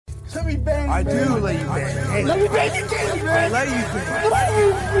Let me bang you, I man. do let you bang. Hey, Let me bang you, titties, man. I let you bang. I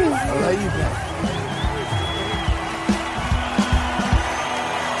let you bang.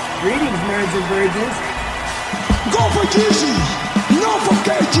 Greetings, marrieds and virgins. Go for Jesus. No for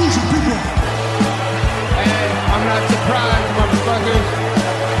gay Jesus, people. Hey, I'm not surprised, motherfuckers.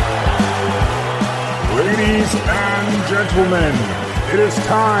 Ladies and gentlemen, it is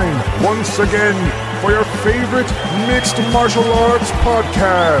time once again for your favorite mixed martial arts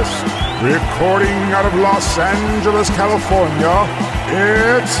podcast. Recording out of Los Angeles, California,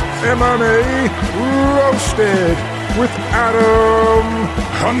 it's MMA Roasted with Adam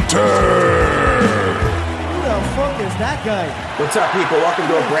Hunter. Who the fuck is that guy? What's up, people? Welcome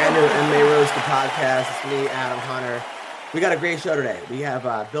to a brand new MMA Roasted podcast. It's me, Adam Hunter. We got a great show today. We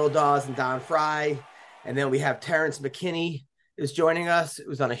have Bill Dawes and Don Fry, and then we have Terrence McKinney is joining us. It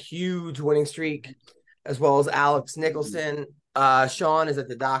was on a huge winning streak, as well as Alex Nicholson. Sean is at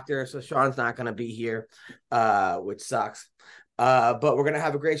the doctor, so Sean's not going to be here, which sucks. But we're going to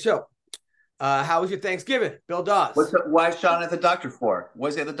have a great show. How was your Thanksgiving, Bill Dawes? Why is Sean at the doctor for? What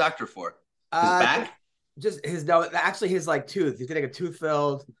is he at the doctor for? His back? Just his like tooth. He's getting a tooth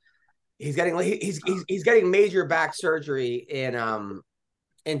filled. He's getting he's getting major back surgery in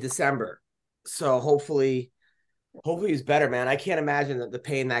December. So hopefully he's better, man. I can't imagine the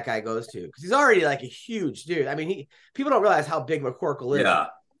pain that guy goes to, because he's already like a huge dude. I mean, people don't realize how big McCorkle is. Yeah.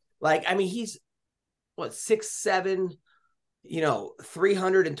 Like, I mean, he's what, 6'7",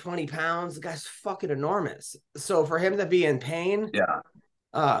 320 pounds. The guy's fucking enormous. So for him to be in pain, it's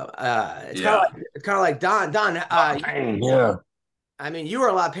kind of like Don. Don, Yeah. I mean, you were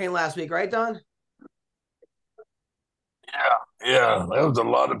in a lot of pain last week, right, Don? Yeah, that was a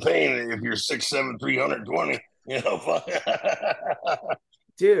lot of pain if you're 6'7", 320.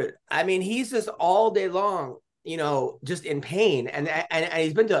 Dude, I mean, he's just all day long, just in pain, and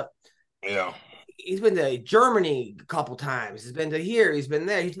he's been to Germany a couple times. He's been to here, he's been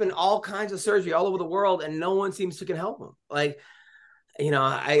there, he's been all kinds of surgery all over the world, and no one seems to can help him. Like,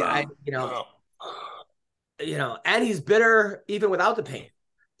 and he's bitter even without the pain.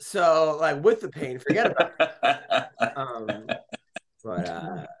 So, like, with the pain, forget about it.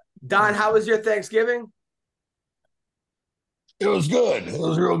 But Don, how was your Thanksgiving? It was good. It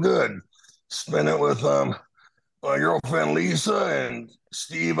was real good. Spent it with my girlfriend Lisa and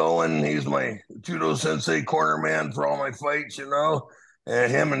Steve Owen. He's my judo sensei, corner man for all my fights,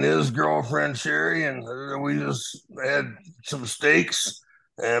 and him and his girlfriend Sherry, and we just had some steaks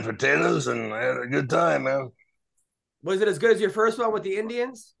and potatoes and had a good time, man. Was it as good as your first one with the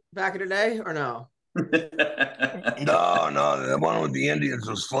Indians back in the day, or no? No, the one with the Indians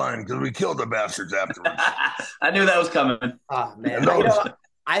was fun because we killed the bastards afterwards. I knew that was coming. Oh man,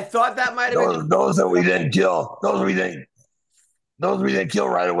 I thought that might have been those that we didn't kill. Those we didn't kill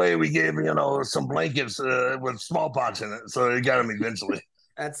right away. We gave some blankets with smallpox in it, so it got them eventually.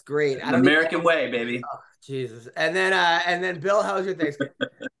 That's great. American way, baby. Oh, Jesus. And then Bill, how was your Thanksgiving?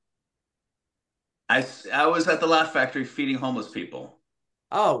 I was at the Laugh Factory feeding homeless people.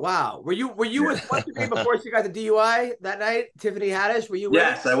 Oh wow! Were you with what's her name before she got the DUI that night? Tiffany Haddish. Were you with?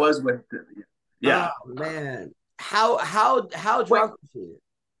 Yes, I was with. Yeah. Oh man, how drunk was she?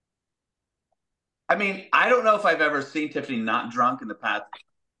 I mean, I don't know if I've ever seen Tiffany not drunk in the past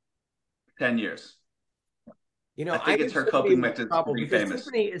 10 years. I think it's her coping method to be famous.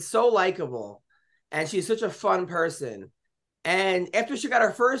 Tiffany is so likable, and she's such a fun person. And after she got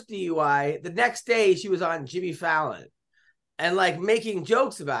her first DUI, the next day she was on Jimmy Fallon and like making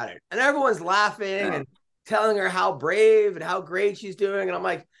jokes about it. And everyone's laughing and telling her how brave and how great she's doing. And I'm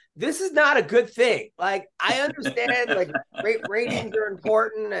like, this is not a good thing. Like, I understand like ratings are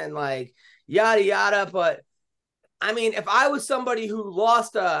important and like yada, yada. But I mean, if I was somebody who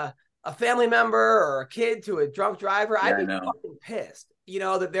lost a family member or a kid to a drunk driver, I'd be fucking pissed,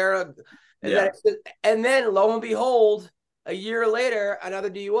 that they're, and then lo and behold, a year later, another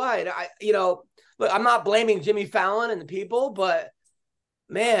DUI. And look, I'm not blaming Jimmy Fallon and the people, but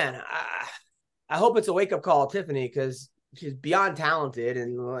man, I hope it's a wake-up call, Tiffany, because she's beyond talented,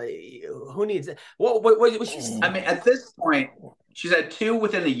 and like, who needs it? What she's? I mean, at this point, she's had 2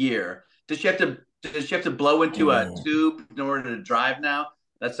 within a year. Does she have to blow into a tube in order to drive now?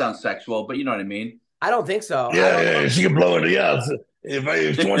 That sounds sexual, but you know what I mean. I don't think so. Yeah, she can blow into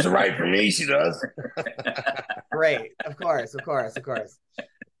If she wants to write for me, she does. Great. Of course.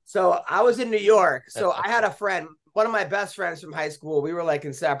 So I was in New York. So I had a friend, one of my best friends from high school. We were like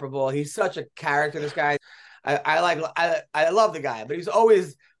inseparable. He's such a character, this guy. I love the guy, but we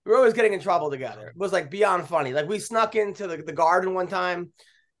were always getting in trouble together. It was like beyond funny. Like we snuck into the Garden one time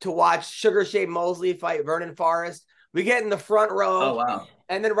to watch Sugar Shane Mosley fight Vernon Forrest. We get in the front row. Oh, wow.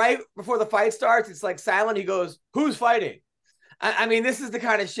 And then right before the fight starts, it's like silent. He goes, "Who's fighting?" I mean, this is the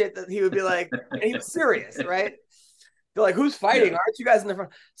kind of shit that he would be like, and he was serious, right? They're like, "Who's fighting? Aren't you guys in the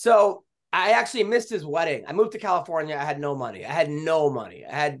front?" So I actually missed his wedding. I moved to California. I had no money.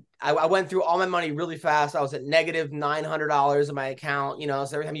 I went through all my money really fast. I was at negative $900 in my account,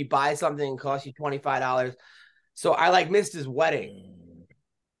 so every time you buy something, it costs you $25. So I like missed his wedding.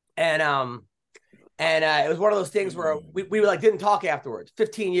 And it was one of those things where we like didn't talk afterwards.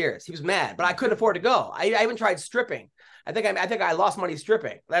 15 years. He was mad, but I couldn't afford to go. I even tried stripping. I think I lost money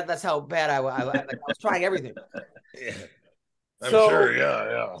stripping. That's how bad I was trying everything. Yeah. I'm sure.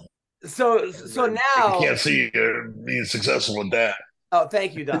 Yeah. So now you can't see you being successful with that. Oh,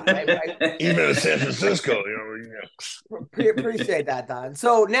 thank you, Don. Even in San Francisco, appreciate that, Don.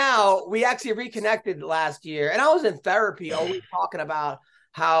 So now we actually reconnected last year, and I was in therapy always talking about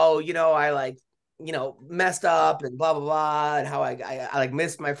how I messed up and blah blah blah, and how I like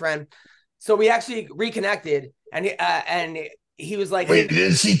missed my friend. So we actually reconnected, and he was like, "Wait,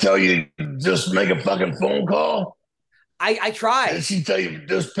 didn't she tell you just make a fucking phone call?" I tried. Did she tell you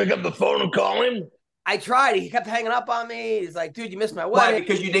just pick up the phone and call him? I tried. He kept hanging up on me. He's like, "Dude, you missed my Why? wedding."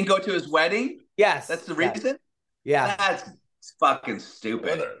 Because you didn't go to his wedding? Yes. That's the reason? Yeah. That's fucking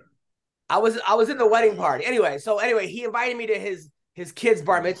stupid. I was in the wedding party. Anyway, he invited me to his kid's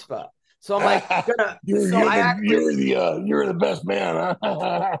bar mitzvah. So I'm like, you're the best man,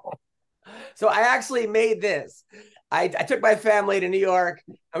 huh? So I actually made this. I took my family to New York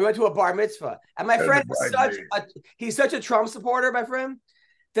and we went to a bar mitzvah. And my friend is such a Trump supporter, my friend,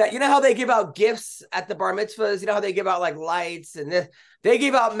 that how they give out gifts at the bar mitzvahs, how they give out like lights and this, they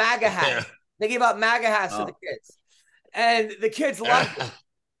give out MAGA hats. Yeah. They give out MAGA hats to the kids. And the kids loved it.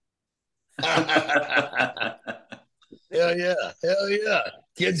 Hell yeah.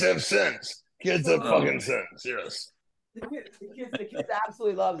 Kids have sense. Kids have fucking sense, yes. The kids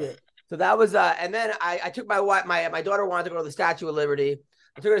absolutely loved it. So that was and then I took my wife, my daughter wanted to go to the Statue of Liberty.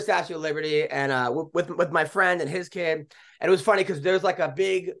 I took her to the Statue of Liberty and with my friend and his kid. And it was funny because there's like a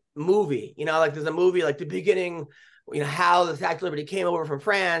big movie, like there's a movie like the beginning, how the Statue of Liberty came over from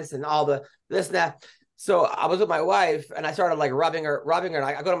France and all the this and that. So I was with my wife and I started like rubbing her. And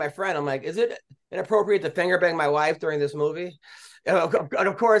I go to my friend. I'm like, "Is it inappropriate to finger bang my wife during this movie?" And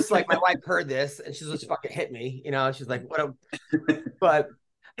of course, like my wife heard this and she's just fucking hit me, she's like, "What?" But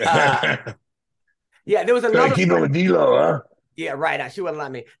yeah, there was another. Keep it with D-Lo, huh? Yeah, right. She wouldn't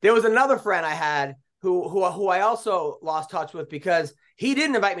let me. There was another friend I had who I also lost touch with because he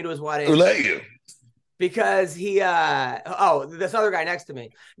didn't invite me to his wedding. Who let you? Because he this other guy next to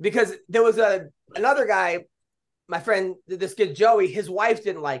me. Because there was another guy, my friend, this kid Joey, his wife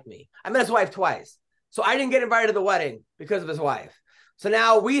didn't like me. I met his wife twice. So I didn't get invited to the wedding because of his wife. So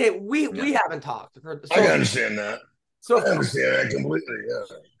now we haven't talked. I can understand that. I understand that completely,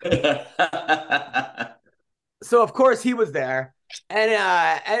 yeah. So of course he was there. And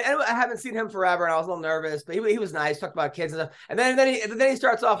I haven't seen him forever, and I was a little nervous, but he was nice, talked about kids and stuff. And then he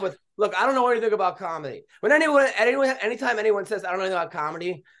starts off with, "Look, I don't know anything about comedy." When anytime anyone says I don't know anything about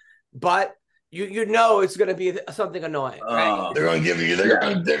comedy, but you know it's going to be something annoying, right? They're going to give you. They're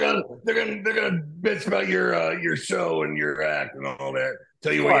going to bitch about your show and your act and all that.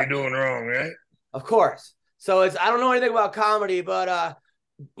 Tell you what you're doing wrong, right? Of course. So it's I don't know anything about comedy, but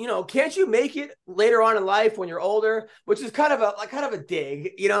can't you make it later on in life when you're older? Which is kind of a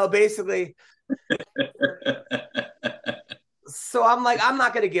dig, basically. So I'm like, I'm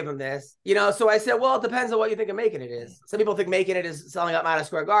not going to give him this, So I said, well, it depends on what you think of making it is. Some people think making it is selling out Madison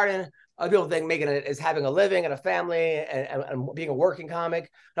Square Garden. Other people think making it is having a living and a family and being a working comic.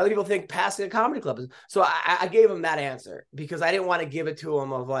 Other people think passing a comedy club. So I gave him that answer because I didn't want to give it to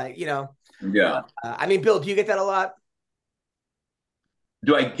him of like, Yeah. I mean, Bill, do you get that a lot?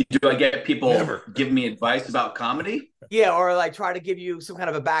 Do I get people giving me advice about comedy? Yeah, or like try to give you some kind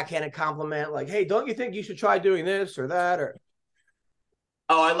of a backhanded compliment, like, "Hey, don't you think you should try doing this or that?" Or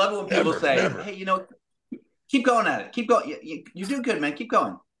oh, I love it when people say, "Hey, keep going at it. Keep going. You do good, man. Keep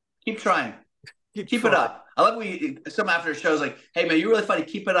going. Keep trying. Keep it up." I love when some after shows like, "Hey, man, you're really funny.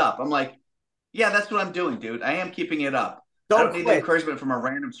 Keep it up." I'm like, "Yeah, that's what I'm doing, dude. I am keeping it up. I don't need the encouragement from a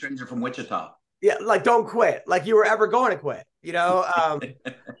random stranger from Wichita." Yeah, like don't quit. Like you were ever going to quit. You get all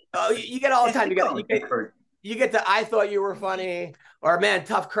the time. You get the "I thought you were funny," or "Man,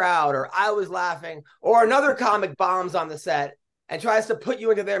 tough crowd," or "I was laughing," or another comic bombs on the set and tries to put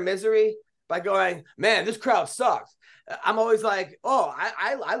you into their misery by going, "Man, this crowd sucks." I'm always like, "Oh,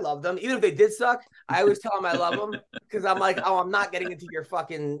 I love them." Even if they did suck, I always tell them I love them because I'm like, "Oh, I'm not getting into your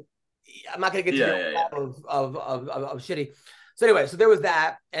fucking. I'm not going to get to your level of shitty." So anyway, so there was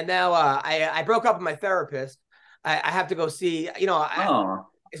that, and now I broke up with my therapist. I have to go see. Oh,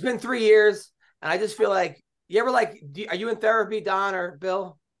 It's been 3 years, and I just feel like you ever like. Are you in therapy, Don or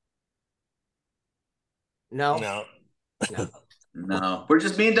Bill? No, No. no. no. We're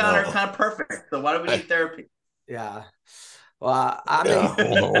just me and Don No. are kind of perfect. So why do we need therapy? Yeah. Well, I'm Yeah.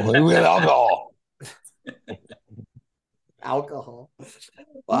 in We had alcohol. alcohol.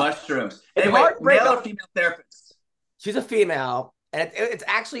 Well, Mushrooms. it's Anyway, hard to break male up. or female therapist? She's a female, and it's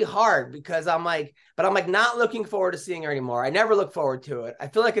actually hard because I'm like not looking forward to seeing her anymore. I never look forward to it. I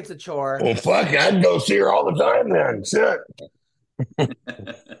feel like it's a chore. Well, fuck, I'd go see her all the time then. Shit.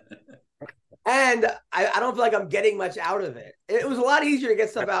 And I don't feel like I'm getting much out of it. It was a lot easier to get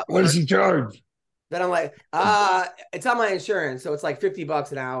stuff out. What does she charge? Then I'm like, it's on my insurance, so it's like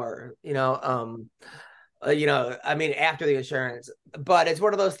 $50 an hour. I mean, after the insurance. But it's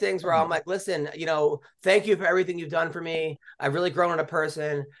one of those things where I'm like, listen, thank you for everything you've done for me. I've really grown as a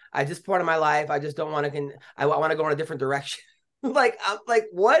person. At this point in my life, I just don't want to. I want to go in a different direction. Like, I'm like,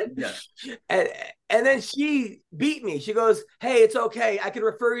 what? Yeah. And then she beat me. She goes, hey, it's okay. I can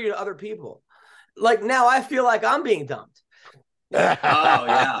refer you to other people. Like, now I feel like I'm being dumped. Oh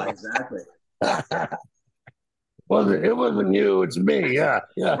yeah, exactly. It wasn't you, it's me. Yeah.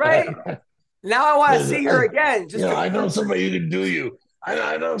 Right? Now I want to see her again. I know somebody who can do you.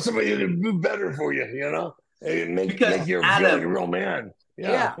 I know somebody who can do better for you, make you feel like a real man.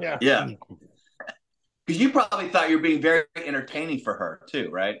 Yeah. Because you probably thought you were being very entertaining for her too,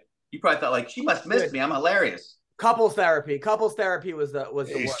 right? You probably thought like she must miss me. I'm hilarious. Couples therapy was the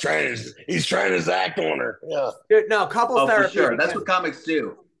he's trying his act on her. Yeah. Dude, no, couples therapy. For sure. That's what comics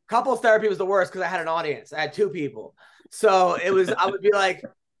do. Couples therapy was the worst because I had an audience. I had 2 people. So it was, I would be like,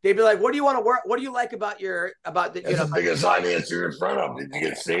 they'd be like, what do you want to work? What do you like about the, the biggest audience you're in front of? Did you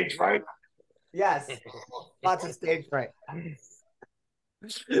get stage fright? Yes. Lots of stage fright.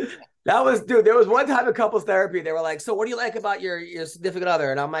 That was, dude, there was one time in couples therapy, they were like, so what do you like about your significant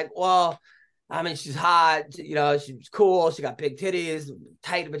other? And I'm like, well, I mean, she's hot, she's cool. She got big titties,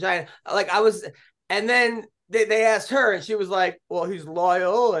 tight vagina. And then they asked her and she was like, well, he's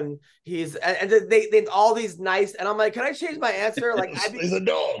loyal and he's, and they all these nice, and I'm like, can I change my answer? Like, he's a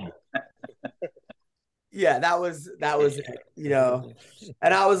dog. Yeah, that was it,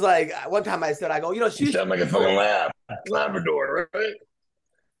 and I was like, one time I said, she sound like a fucking Labrador, right?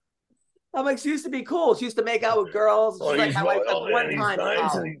 I'm like, she used to be cool. She used to make out with girls. Well, like, one time.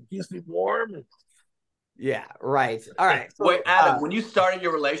 Nice and he used to be warm. Yeah, right. All right. So, wait, Adam, when you started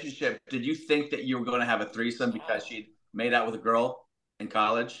your relationship, did you think that you were going to have a threesome because she'd made out with a girl in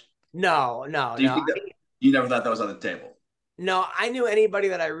college? No. You never thought that was on the table? No, I knew anybody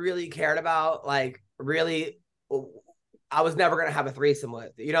that I really cared about, like, really, I was never going to have a threesome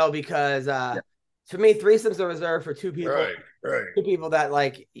with, because to me, threesomes are reserved for 2 people. Right. 2 people that,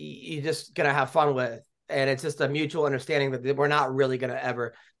 like, you're just going to have fun with. And it's just a mutual understanding that we're not really going to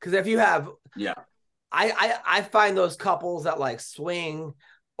ever, because if you have, I find those couples that like swing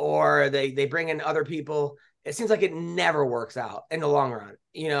or they bring in other people, it seems like it never works out in the long run.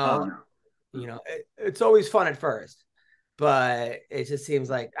 It's always fun at first, but it just seems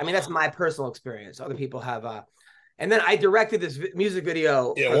like, I mean, that's my personal experience. Other people have, and then I directed this music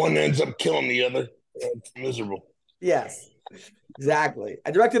video. Yeah, one ends up killing the other. It's miserable. Yes, exactly.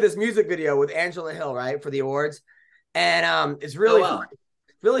 I directed this music video with Angela Hill, right, for the awards, and it's really,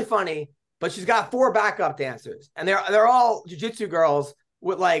 really funny. But she's got 4 backup dancers, and they're all jiu-jitsu girls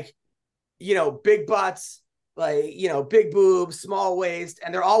with like, big butts, like, big boobs, small waist,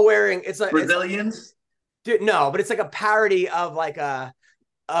 and they're all wearing, it's like Brazilians. Dude, no, but it's like a parody of like a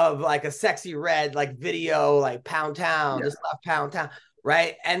Sexy Red like video, like Pound Town, just left Pound Town,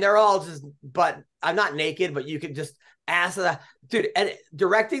 right? And they're all just, but I'm not naked, but you could just ask that, dude. And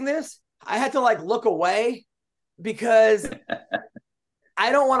directing this, I had to like look away because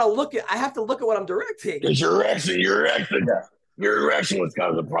I don't want to look at. I have to look at what I'm directing. It's your erection was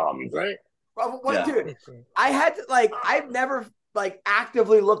causing problems, right? Dude, I had to I've never like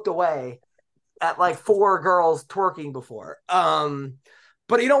actively looked away at like 4 girls twerking before.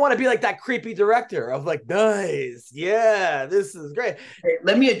 But you don't want to be like that creepy director of like, nice, yeah, this is great. Hey,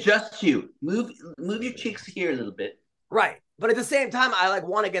 let me adjust you. Move your cheeks here a little bit. Right, but at the same time, I like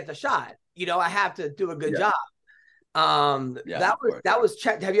want to get the shot. I have to do a good job. That was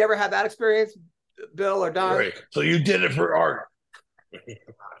checked. Have you ever had that experience, Bill or Don? Right. So you did it for art.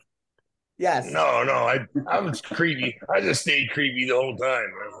 Yes. No, I was creepy. I just stayed creepy the whole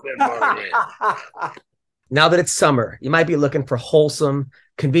time. Now that it's summer, you might be looking for wholesome,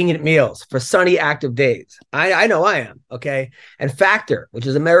 convenient meals for sunny, active days. I know I am, okay? And Factor, which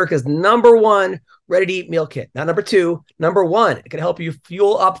is America's #1 ready-to-eat meal kit. Not number 2, #1. It can help you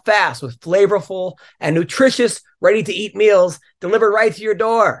fuel up fast with flavorful and nutritious ready-to-eat meals delivered right to your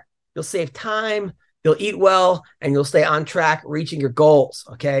door. You'll save time, you'll eat well, and you'll stay on track reaching your goals,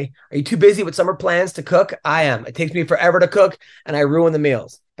 okay? Are you too busy with summer plans to cook? I am. It takes me forever to cook, and I ruin the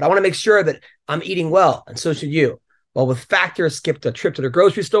meals. But I want to make sure that I'm eating well, and so should you. Well, with Factor, skip the trip to the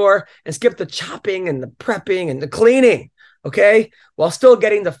grocery store and skip the chopping and the prepping and the cleaning, okay? While still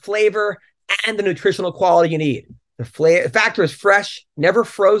getting the flavor and the nutritional quality you need. Factor is fresh, never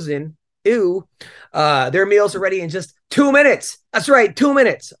frozen. Ew. Their meals are ready in just 2 minutes. That's right, 2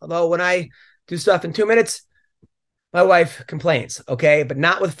 minutes. Although when I do stuff in 2 minutes, my wife complains, okay? But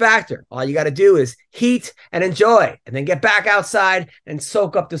not with Factor. All you got to do is heat and enjoy, and then get back outside and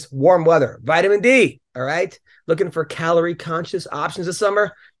soak up this warm weather. Vitamin D, all right? Looking for calorie-conscious options this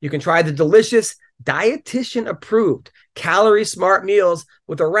summer? You can try the delicious, dietitian-approved, calorie-smart meals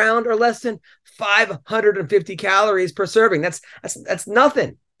with around or less than 550 calories per serving. That's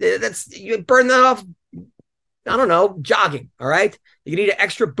nothing. You burn that off, I don't know, jogging, all right? You need an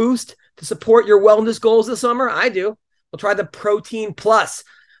extra boost to support your wellness goals this summer? I do. We'll try the Protein Plus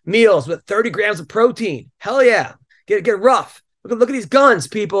meals with 30 grams of protein. Hell yeah. Get rough. Look at these guns,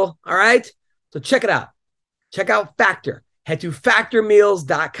 people, all right? So check it out. Check out Factor. Head to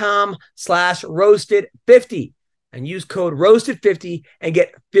factormeals.com/roasted50 and use code roasted50 and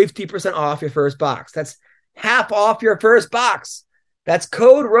get 50% off your first box. That's half off your first box. That's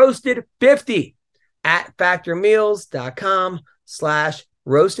code roasted50 at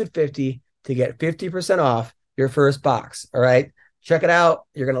factormeals.com/roasted50 to get 50% off your first box. All right. Check it out.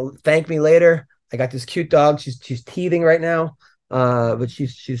 You're going to thank me later. I got this cute dog. She's teething right now. But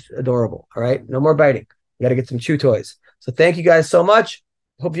she's adorable. All right. No more biting. You got to get some chew toys. So thank you guys so much.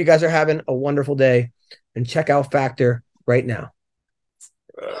 Hope you guys are having a wonderful day, and check out Factor right now.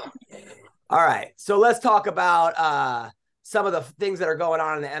 All right. So let's talk about some of the things that are going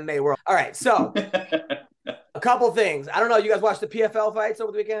on in the MMA world. All right. So a couple things. I don't know. You guys watched the PFL fights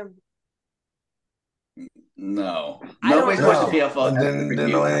over the weekend? No. Nobody's watched the PFL.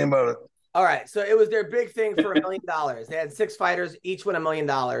 Didn't know anything about it. All right. So it was their big thing for $1 million. They had 6 fighters, each win $1 million.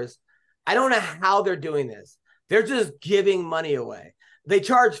 I don't know how they're doing this. They're just giving money away. They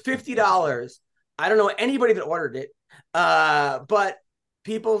charge $50. I don't know anybody that ordered it. But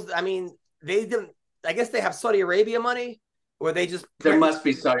people, I mean, they didn't, I guess they have Saudi Arabia money, or they just. There must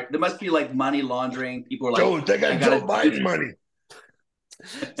be like money laundering. People are like, Joe, they got Joe Biden money.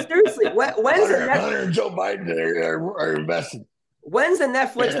 Seriously, when's Hunter and Joe Biden are invested. When's the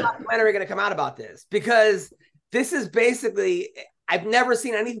Netflix documentary going to come out about this? Because this is basically, I've never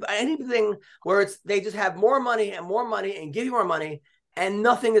seen anything where they just have more money and give you more money and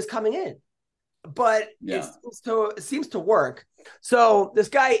nothing is coming in. But it seems to work. So this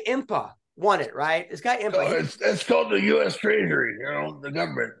guy Impa won it, right? This guy Impa. It's called the U.S. Treasury, the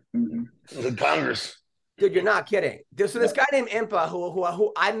government, the Congress. Dude, you're not kidding. So this guy named Impa,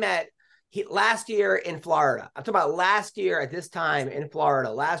 who I met last year in Florida. I'm talking about last year at this time in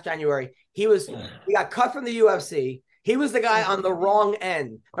Florida, last January. He got cut from the UFC. He was the guy on the wrong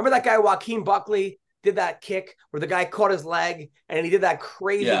end. Remember that guy Joaquin Buckley did that kick where the guy caught his leg and he did that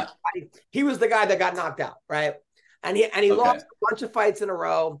crazy. Yeah. He was the guy that got knocked out, right? And he lost a bunch of fights in a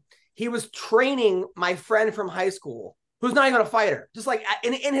row. He was training my friend from high school, who's not even a fighter, just like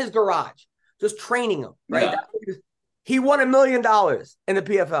in his garage, just training him, right? Yeah. He won $1 million in the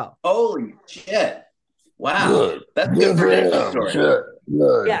PFL. Holy shit. Wow. Good. That's good for him.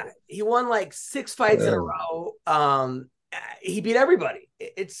 Good. Yeah. He won like 6 fights in a row. He beat everybody.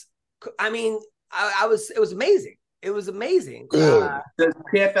 It was amazing. It was amazing. Does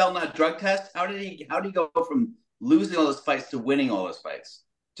PFL not drug test? How did he go from losing all those fights to winning all those fights?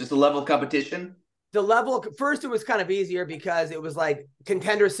 Just the level of competition? First it was kind of easier because it was like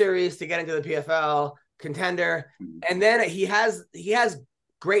contender series to get into the PFL, contender. And then he has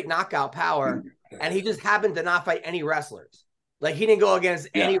great knockout power, and he just happened to not fight any wrestlers. Like he didn't go against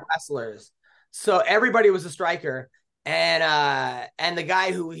any wrestlers. So everybody was a striker. And the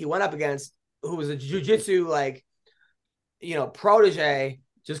guy who he went up against, who was a jiu-jitsu protege,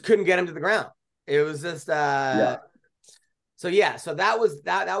 just couldn't get him to the ground. It was just So that was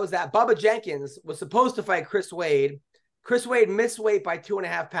that. Bubba Jenkins was supposed to fight Chris Wade. Chris Wade missed weight by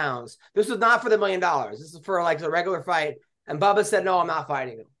 2.5 pounds. This was not for the $1 million. This is for like a regular fight. And Bubba said, no, I'm not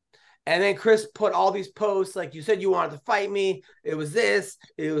fighting him. And then Chris put all these posts, like, you said you wanted to fight me. It was this.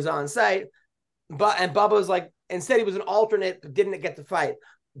 It was on site. And Bubba was like, and said he was an alternate, but didn't get the fight.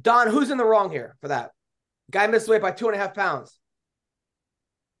 Don, who's in the wrong here for that? Guy missed weight by 2.5 pounds.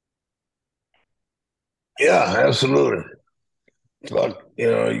 Yeah, absolutely. Fuck,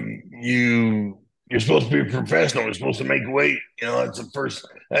 you're supposed to be a professional. You're supposed to make weight.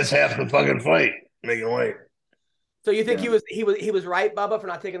 That's half the fucking fight, making weight. So you think he was right, Bubba, for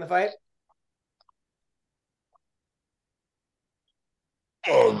not taking the fight?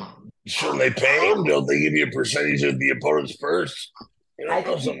 Oh, shouldn't they pay him? Don't they give you a percentage of the opponent's purse?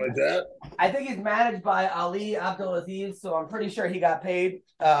 Something like that. I think he's managed by Ali Abdulaziz, so I'm pretty sure he got paid.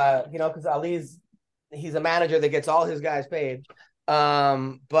 Because he's a manager that gets all his guys paid.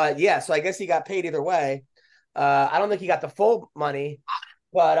 But yeah, so I guess he got paid either way. I don't think he got the full money,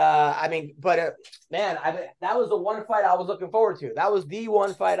 but man, that was the one fight I was looking forward to. That was the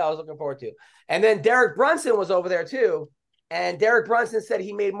one fight I was looking forward to. And then Derek Brunson was over there too, and Derek Brunson said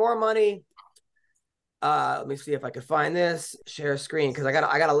he made more money. Let me see if I could find this. Share screen because I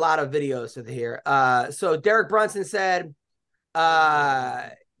got a lot of videos to here. So Derek Brunson said,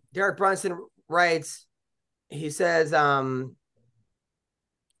 Derek Brunson writes, he says, Can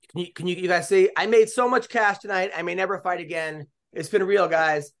you guys see? I made so much cash tonight. I may never fight again. It's been real,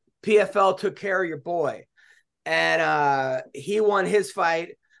 guys. PFL took care of your boy. And he won his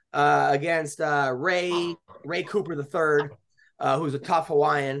fight against Ray Cooper III, who's a tough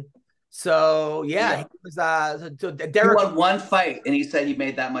Hawaiian. So, yeah. He was, Derek, he won one fight, and he said he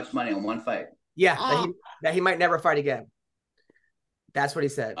made that much money on one fight. Yeah, that he might never fight again. That's what he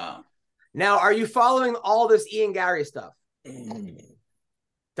said. Wow. Now, are you following all this Ian Gary stuff?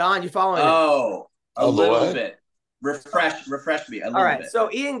 Don, you following? Oh, a little bit. Refresh me a little bit. All right.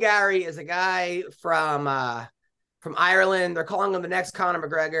 So Ian Gary is a guy from Ireland. They're calling him the next Conor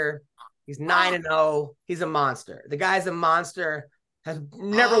McGregor. He's 9-0. He's a monster. The guy's a monster. Has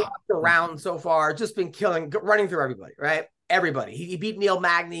never lost a round so far. Just been running through everybody, right? Everybody. He beat Neil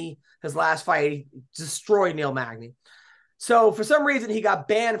Magny his last fight. He destroyed Neil Magny. So for some reason, he got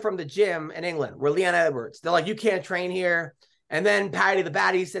banned from the gym in England where Leon Edwards. They're like, you can't train here. And then Paddy the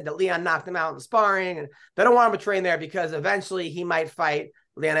Baddy said that Leon knocked him out in sparring. And they don't want him to train there because eventually he might fight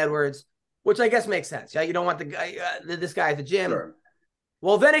Leon Edwards, which I guess makes sense. Yeah, you don't want this guy at the gym. Sure.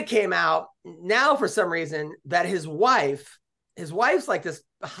 Well, then it came out now for some reason that his wife's like this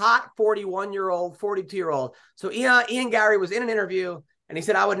hot 41-year-old, 42-year-old. So Ian Gary was in an interview and he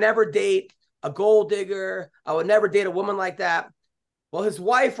said, I would never date a gold digger. I would never date a woman like that. Well, his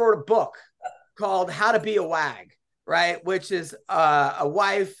wife wrote a book called How to Be a Wag, right? Which is a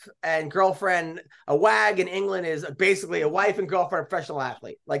wife and girlfriend. A wag in England is basically a wife and girlfriend professional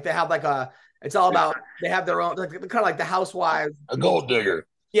athlete. Like they have it's all about, they have their own, kind of like the housewives. A gold digger.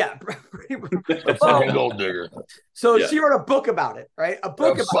 Yeah. A fucking gold digger. So she wrote a book about it, right? A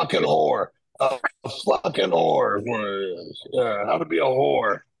book about fucking whore. A fucking whore. How to be a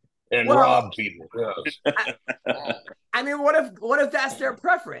whore and rob people. Yes. I mean, what if that's their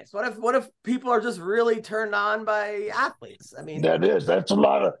preference? What if people are just really turned on by athletes? I mean, that's a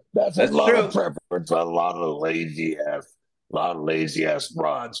lot of preference. A lot of lazy ass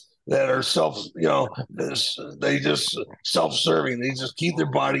broads that are they just self-serving. They just keep their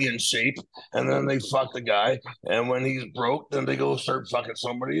body in shape, and then they fuck the guy. And when he's broke, then they go start fucking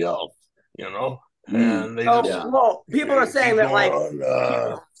somebody else. And they people are saying that like.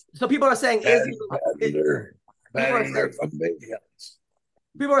 So people are saying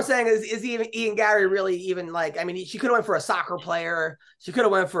people are saying is Ian Gary really even like? I mean, she could have went for a soccer player. She could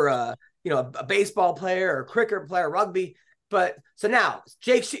have went for a baseball player or cricket player, rugby. But so now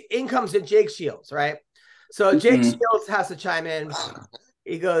in comes Jake Shields, right? So Jake Shields has to chime in.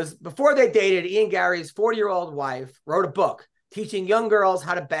 He goes, before they dated, Ian Gary's 40-year-old wife wrote a book teaching young girls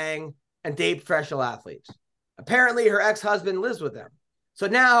how to bang and date professional athletes. Apparently, her ex-husband lives with them. So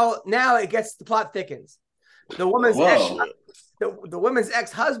now the plot thickens. The woman's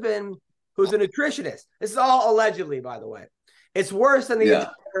ex-husband, who's a nutritionist. This is all allegedly, by the way. It's worse than the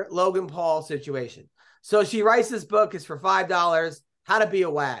entire Logan Paul situation. So she writes this book. It's for $5. How to Be a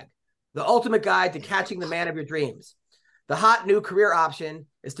Wag, the ultimate guide to catching the man of your dreams. The hot new career option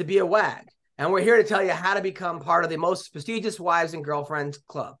is to be a wag. And we're here to tell you how to become part of the most prestigious wives and girlfriends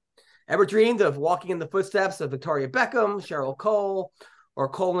club. Ever dreamed of walking in the footsteps of Victoria Beckham, Cheryl Cole, or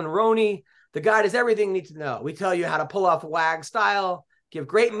Colin Roney? The guide is everything you need to know. We tell you how to pull off wag style, give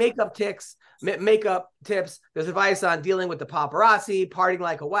great makeup tips. There's advice on dealing with the paparazzi, partying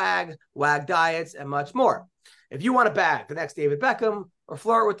like a wag diets, and much more. If you want to bag the next David Beckham or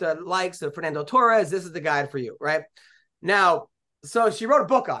flirt with the likes of Fernando Torres, this is the guide for you, right? Now, so she wrote a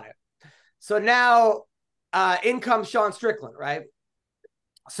book on it. So now in comes Sean Strickland, right?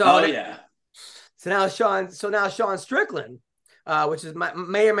 So now Sean Strickland, which is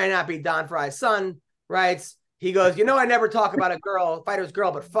may or may not be Don Fry's son, writes, he goes, I never talk about a fighter's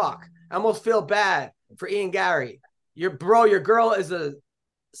girl, but fuck. I almost feel bad for Ian Gary. Your girl is a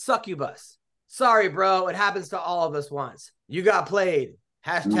succubus. Sorry, bro. It happens to all of us once. You got played.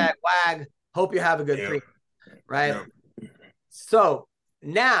 #WAG. Hope you have a good pre. Right? Yep. So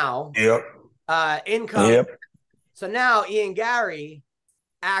now, income. Yep. So now Ian Gary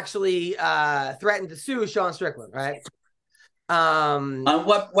actually threatened to sue Sean Strickland, right? On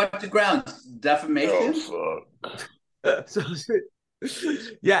what the grounds? Defamation?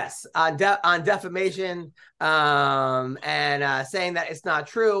 Yes, on defamation, and saying that it's not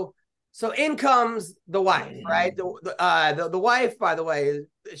true. So in comes the wife, right? The wife, by the way,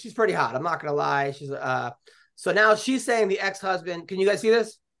 she's pretty hot. I'm not gonna lie. She's so now she's saying the ex-husband. Can you guys see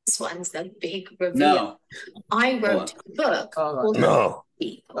this? This one's the big reveal. No. I wrote a book called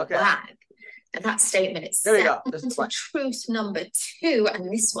People Wag. And that statement itself is truth number 2,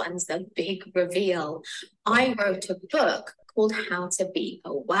 and this one's the big reveal. I wrote a book called How to Be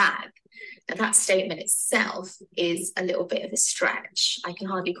a Wag. And that statement itself is a little bit of a stretch. I can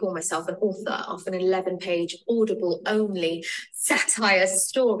hardly call myself an author of an 11-page Audible-only satire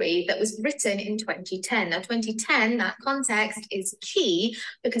story that was written in 2010. Now, 2010, that context is key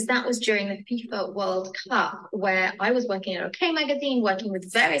because that was during the FIFA World Cup, where I was working at OK Magazine, working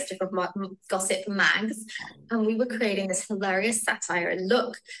with various different gossip mags, and we were creating this hilarious satire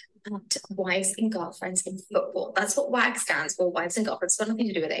look at wives and girlfriends in football. That's what WAG stands for, wives and girlfriends. It's got nothing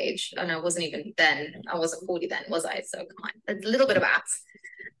to do with age. And I wasn't even then, I wasn't 40 then, was I? So come on, a little bit of that.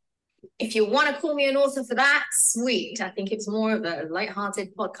 If you want to call me an author for that, sweet. I think it's more of a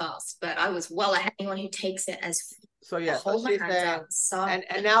lighthearted podcast, but I was well ahead of anyone who takes it as hold my hands up.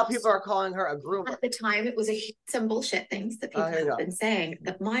 And now people are calling her a groomer. At the time, it was some bullshit things that people have been saying,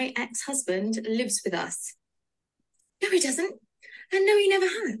 that my ex-husband lives with us. No, he doesn't. And no, he never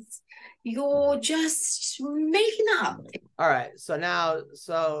has. You're just making that up. All right.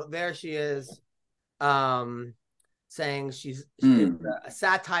 So there she is, saying she's a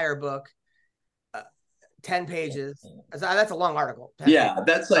satire book, 10 pages. That's a long article. Yeah,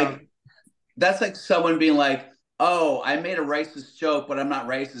 pages. That's like someone being like, "Oh, I made a racist joke, but I'm not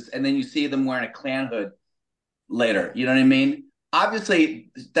racist," and then you see them wearing a Klan hood later. You know what I mean?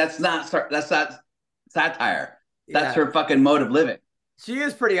 Obviously, that's not satire. That's her fucking mode of living. She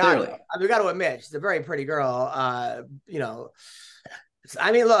is pretty hot. We got to admit, she's a very pretty girl. I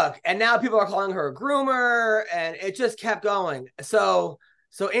mean, look, and now people are calling her a groomer, and it just kept going. So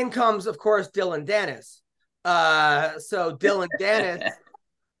in comes, of course, Dylan Dennis. So Dylan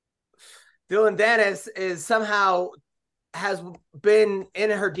Dennis is somehow has been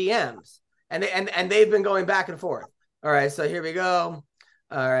in her DMs, and they've been going back and forth. All right, so here we go.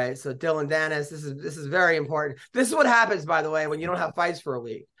 All right, so Dylan Dennis, this is very important. This is what happens, by the way, when you don't have fights for a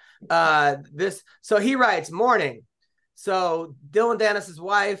week. So he writes, morning. So Dylan Dennis's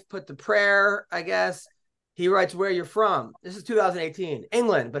wife put the prayer, I guess. He writes, where you're from. This is 2018,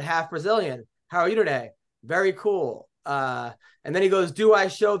 England, but half Brazilian. How are you today? Very cool. And then he goes, do I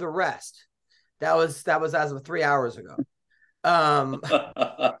show the rest? That was as of 3 hours ago.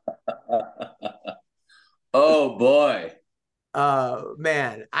 Oh boy.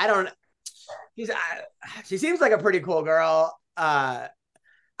 Man, she seems like a pretty cool girl. I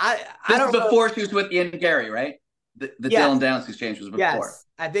don't know. Before she was with Ian Gary, right? The Dylan Dennis exchange was before. Yes,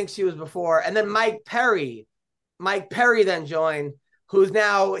 I think she was before. And then Mike Perry then joined,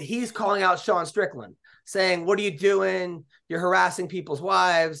 he's calling out Sean Strickland, saying, what are you doing? You're harassing people's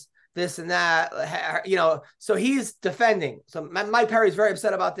wives, this and that. So he's defending. So Mike Perry's very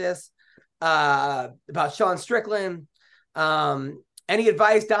upset about this, about Sean Strickland. Any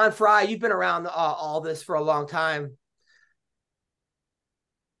advice, Don Fry? You've been around all this for a long time.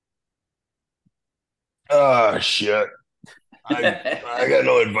 Shit. I got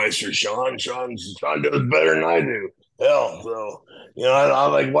no advice for Sean. Sean does better than I do. Hell, so I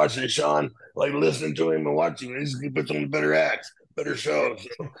like watching Sean, like listening to him and watching him. He puts on better acts, better shows.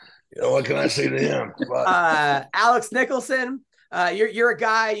 So, what can I say to him? Alex Nicholson, you're a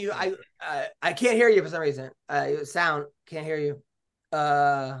guy. I can't hear you for some reason. Sound can't hear you.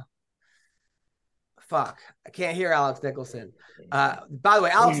 Fuck, I can't hear Alex Nicholson. By the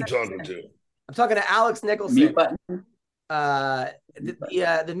way, Alex. Who are you talking to? I'm talking to Alex Nicholson. Mute button.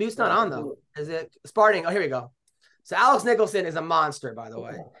 The mute's not on though. Is it Sparting? Oh, here we go. So Alex Nicholson is a monster, by the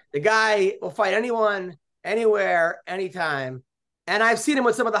way. The guy will fight anyone, anywhere, anytime. And I've seen him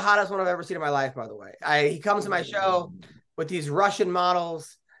with some of the hottest one I've ever seen in my life, by the way. He comes to my show with these Russian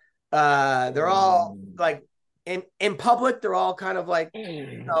models. They're all like in public, they're all kind of like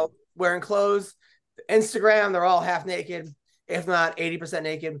wearing clothes. Instagram, they're all half naked. if not 80%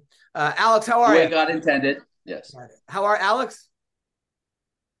 naked. Alex, how are The way you? God intended. Yes. How are Alex?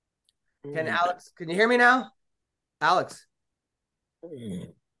 Can you hear me now? Alex.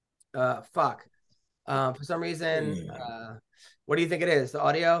 Fuck. For some reason, what do you think it is? The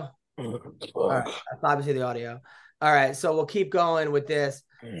audio? All right, that's obviously the audio. All right, so we'll keep going with this.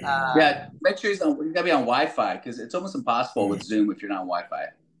 Yeah, make sure you gotta be on Wi-Fi because it's almost impossible with Zoom if you're not on Wi-Fi.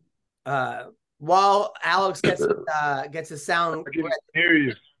 While Alex gets his sound. I can hear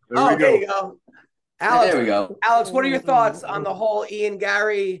you. There you go. Alex, there we go. Alex, what are your thoughts on the whole Ian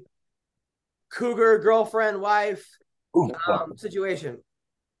Gary cougar girlfriend wife situation?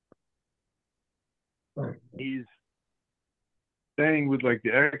 He's staying with like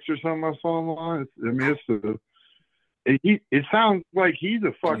the ex or something. I saw online. I mean, it sounds like he's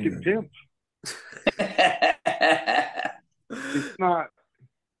a fucking pimp. It's not.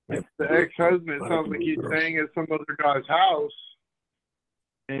 It's the ex-husband. It sounds like he's staying at some other guy's house,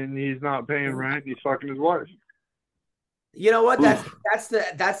 and he's not paying rent. He's fucking his wife. You know what? That's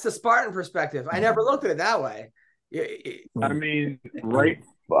the Spartan perspective. I never looked at it that way. I mean, right?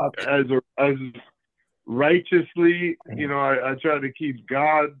 As righteously, you know, I try to keep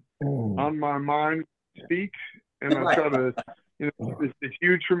God on my mind, speak, and I try to, you know, it's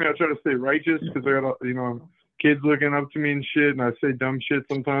huge for me. I try to stay righteous because I got, you know, kids looking up to me and shit, and I say dumb shit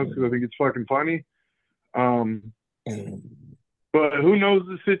sometimes because I think it's fucking funny. But who knows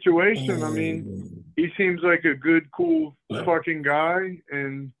the situation? I mean, he seems like a good, cool fucking guy,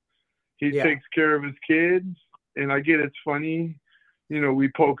 and he takes care of his kids. And I get it's funny. You know, we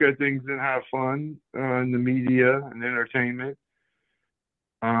poke at things and have fun in the media and entertainment.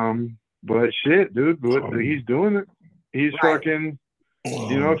 But shit, dude, he's doing it. He's fucking,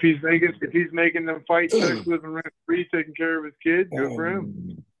 you know, if he's making them fight, sex, living rent free, taking care of his kids, good for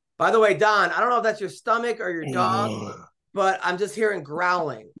him. By the way, Don, I don't know if that's your stomach or your dog, but I'm just hearing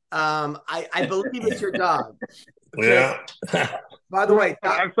growling. I believe it's your dog. Yeah. By the way,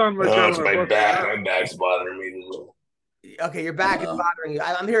 I sound like it's my back. My back's bothering me. Okay, your back is bothering you.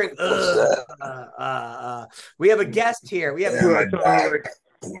 I'm hearing. We have a guest here. We have.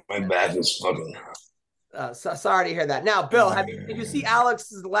 My back is fucking. Sorry to hear that. Now, Bill, did you see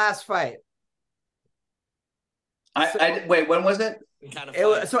Alex's last fight? Wait, when was it?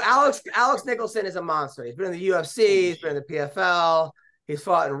 So Alex Nicholson is a monster. He's been in the UFC. He's been in the PFL. He's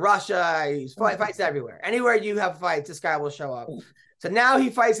fought in Russia. He's fights everywhere. Anywhere you have fights, this guy will show up. So now he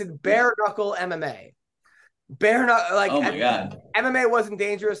fights in bare knuckle MMA. Bare knuckle, like, oh my God. MMA wasn't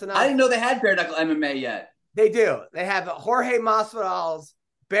dangerous enough. I didn't know they had bare knuckle MMA yet. They do. They have Jorge Masvidal's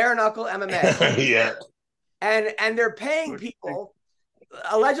bare knuckle MMA. Yeah. And they're paying people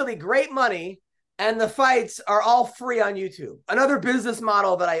allegedly great money, and the fights are all free on YouTube. Another business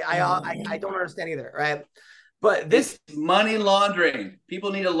model that I don't understand either, right? But this it's money laundering.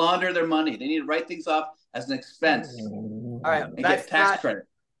 People need to launder their money. They need to write things off as an expense. All right, and get tax credit.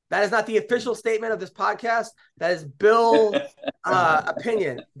 That is not the official statement of this podcast. That is Bill's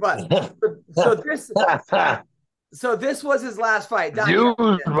opinion. But so this was his last fight. Don, views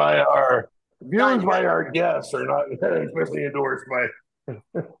by our guests are not especially endorsed by.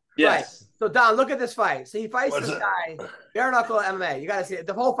 Yes. Right. So Don, look at this fight. So he fights this guy, bare knuckle MMA. You got to see it.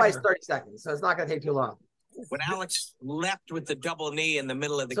 The whole fight's 30 seconds, so it's not going to take too long. When Alex leapt with the double knee in the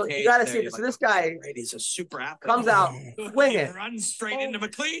middle of the cage, you got to see this. So this guy he's a super athlete. Comes out swinging, runs straight into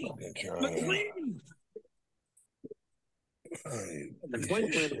McLean.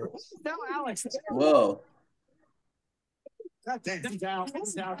 Now Alex. Whoa.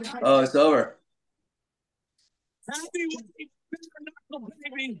 Oh, it's over.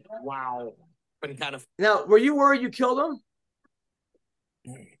 Wow. Been kind of. Now, were you worried you killed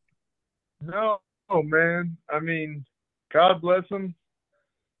him? No, man. I mean, God bless him,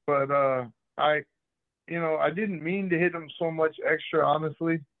 but I didn't mean to hit him so much extra.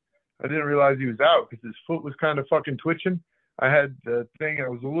 Honestly, I didn't realize he was out because his foot was kind of fucking twitching. I had the thing. I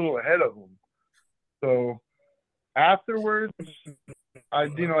was a little ahead of him, so afterwards, I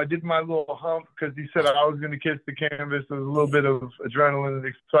did my little hump because he said I was going to kiss the canvas. There was a little bit of adrenaline and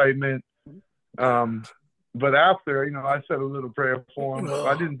excitement. But after, I said a little prayer for him.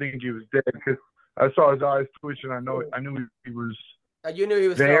 I didn't think he was dead because I saw his eyes twitching. I knew he was. You knew he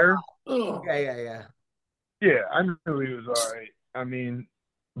was there. Yeah. Yeah, I knew he was all right. I mean,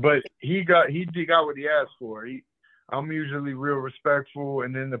 but he got what he asked for. I'm usually real respectful,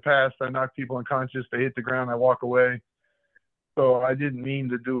 and in the past, I knock people unconscious. They hit the ground, I walk away. So I didn't mean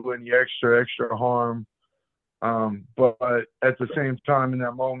to do any extra harm. But at the same time, in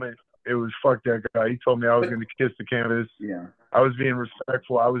that moment, it was fuck that guy. He told me I was going to kiss the canvas. Yeah. I was being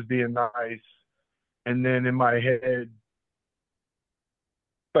respectful. I was being nice. And then in my head,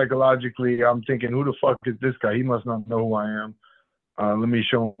 psychologically, I'm thinking, who the fuck is this guy? He must not know who I am. Let me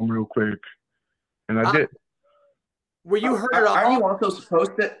show him real quick. And I did. Were you hurt at all? Aren't you also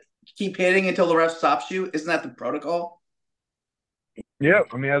supposed to keep hitting until the ref stops you? Isn't that the protocol? Yeah,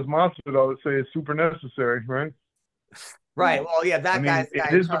 I mean, as Masvidal would say, it's super necessary, right? Right. Well, yeah, that guy's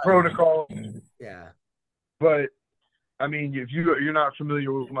it is the protocol. Yeah. But I mean, if you're not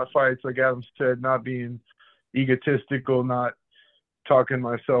familiar with my fights, like Adam said, not being egotistical, not talking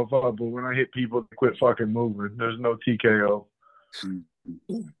myself up, but when I hit people, they quit fucking moving. There's no TKO.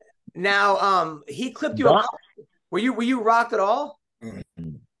 Now, he clipped you. Were you rocked at all?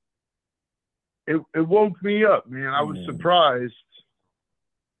 It woke me up, man. I was surprised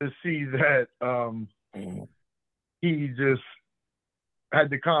to see that he just had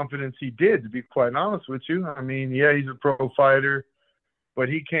the confidence he did, to be quite honest with you. I mean, yeah, he's a pro fighter, but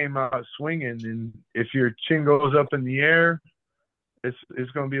he came out swinging, and if your chin goes up in the air, it's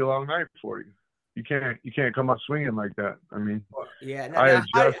going to be a long night for you. You can't come out swinging like that. I mean, yeah. I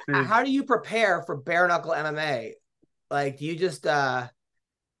adjusted. How do you prepare for bare knuckle MMA? Like, do you just, do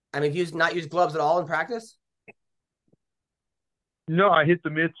you not use gloves at all in practice? No, I hit the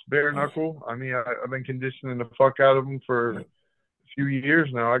mitts bare knuckle. I mean, I've been conditioning the fuck out of them for a few years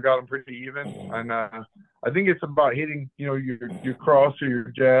now. I got them pretty even, and I think it's about hitting, your cross or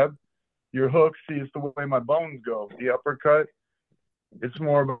your jab, your hook. See, it's the way my bones go. The uppercut. It's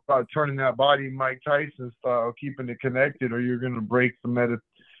more about turning that body Mike Tyson style, keeping it connected, or you're going to break the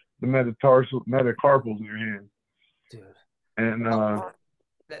metacarpals in your hand. Dude. And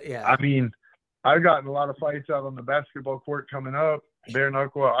yeah, I mean, I've gotten a lot of fights out on the basketball court coming up, bare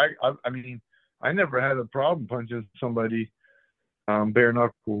knuckle. I mean, I never had a problem punching somebody bare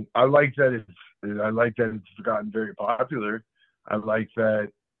knuckle. I like that it's gotten very popular. I like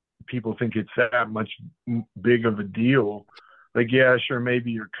that people think it's that much big of a deal. Like, yeah, sure,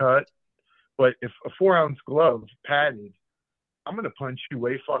 maybe you're cut, but if a 4-ounce glove padded, I'm gonna punch you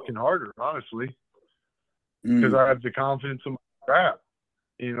way fucking harder, honestly, because I have the confidence in my wrap.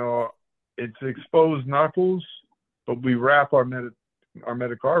 It's exposed knuckles, but we wrap our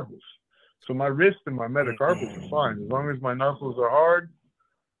metacarpals. So my wrist and my metacarpals are fine. As long as my knuckles are hard,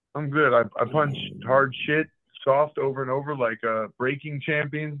 I'm good. I punch hard shit, soft over and over like breaking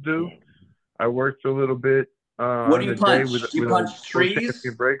champions do. I worked a little bit. What do you punch? Do you punch trees?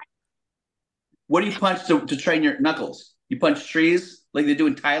 What do you punch to train your knuckles? You punch trees like they do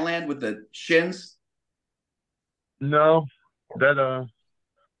in Thailand with the shins? No, that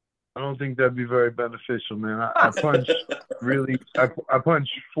I don't think that'd be very beneficial, man. I punch I punch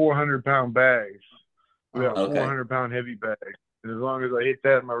 400-pound bags. We have 400-pound heavy bags, and as long as I hit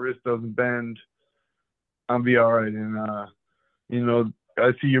that, my wrist doesn't bend, I'll be all right. And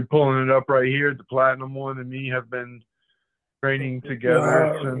I see you're pulling it up right here. The Platinum one and me have been training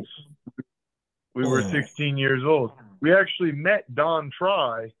together since we were 16 years old. We actually met Don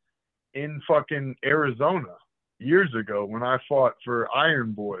Fry in fucking Arizona years ago when I fought for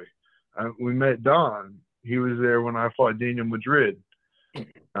Iron Boy. We met Don. He was there when I fought Daniel Madrid.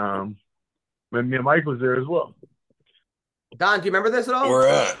 And me and Mike was there as well. Don, do you remember this at all?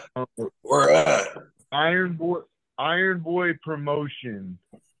 Where at? Iron Boy Promotion,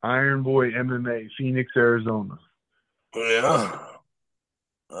 Iron Boy MMA, Phoenix, Arizona. Yeah.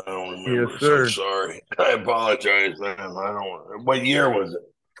 I don't remember. Yes, sir. I'm sorry. I apologize, man. I don't. What year was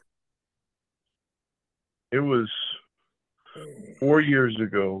it? It was 4 years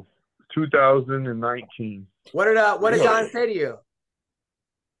ago, 2019. What did Don say to you?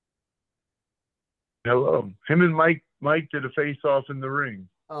 Hello. Him and Mike did a face-off in the ring.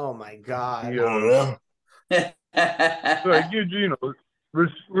 Oh my God. Yeah. So,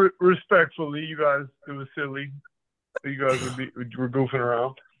 respectfully, you guys, it was silly. You guys were goofing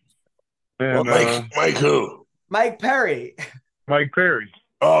around. And, Mike who? Mike Perry. Mike Perry.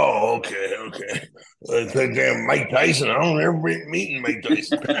 Oh, okay. It's like damn Mike Tyson. I don't remember meeting Mike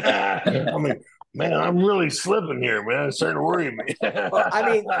Tyson. I mean, man, I'm really slipping here, man. It's starting to worry me. Well,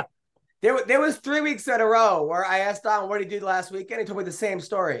 I mean, there was 3 weeks in a row where I asked Don what he did last weekend. He told me the same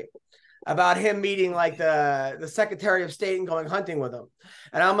story about him meeting like the Secretary of State and going hunting with him.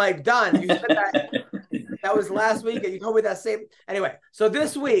 And I'm like, Don, you said that was last week and you told me that same. Anyway, so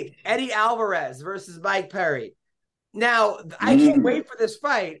this week, Eddie Alvarez versus Mike Perry. Now, I can't wait for this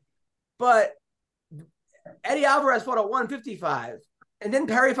fight, but Eddie Alvarez fought at 155 and then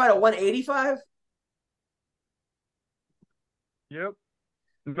Perry fought at 185. Yep.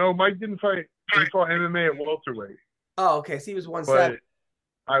 No, Mike didn't fight. He fought MMA at welterweight. Oh, okay. So he was 170. But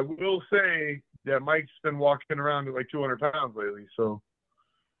I will say that Mike's been walking around at like 200 pounds lately. So,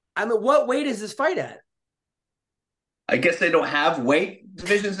 I mean, what weight is this fight at? I guess they don't have weight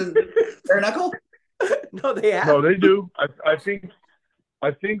divisions in bare knuckle. No, they have. No, they do. I think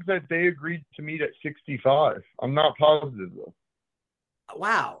that they agreed to meet at 65. I'm not positive though.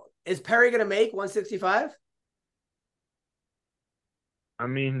 Wow. Is Perry going to make 165? I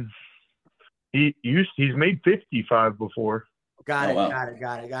mean, he's made 55 before. Got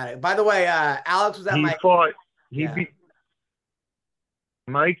it. By the way, Alex was at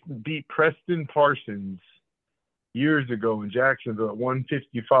Mike beat Preston Parsons years ago in Jacksonville at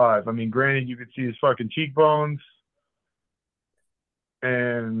 155. I mean, granted, you could see his fucking cheekbones,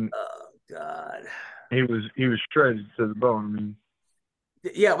 and oh god, he was shredded to the bone. I mean,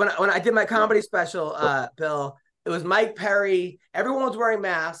 yeah. When I did my comedy special, Bill, it was Mike Perry. Everyone was wearing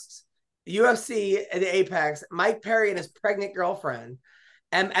masks. UFC at the Apex. Mike Perry and his pregnant girlfriend.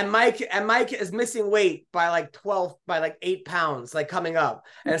 And Mike is missing weight by like 8 pounds, like coming up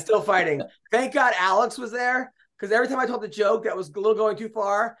and still fighting. Thank God Alex was there, because every time I told the joke that was a little going too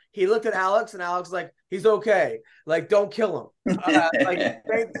far, he looked at Alex and Alex was like, he's okay. Like, don't kill him.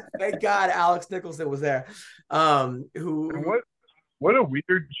 Thank God Alex Nicholson was there. What a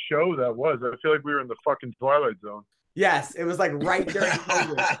weird show that was. I feel like we were in the fucking Twilight Zone. Yes, it was like right during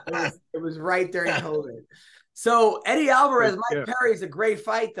COVID. It was right during COVID. So Eddie Alvarez, Mike Perry is a great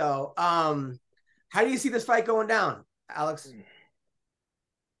fight, though. How do you see this fight going down, Alex?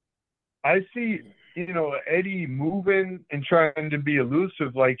 I see, Eddie moving and trying to be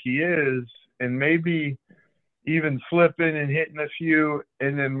elusive like he is, and maybe even slipping and hitting a few,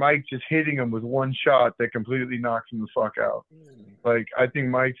 and then Mike just hitting him with one shot that completely knocks him the fuck out. Like, I think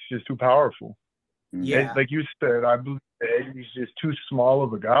Mike's just too powerful. Yeah. Like you said, I believe that Eddie's just too small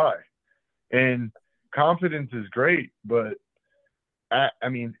of a guy. And confidence is great, but I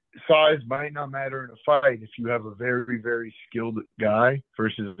mean, size might not matter in a fight if you have a very, very skilled guy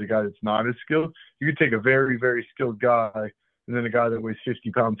versus a guy that's not as skilled. You could take a very, very skilled guy and then a guy that weighs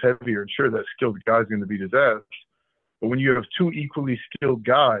 50 pounds heavier, and sure, that skilled guy's going to beat his ass. But when you have two equally skilled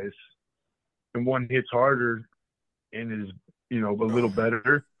guys and one hits harder and is, a little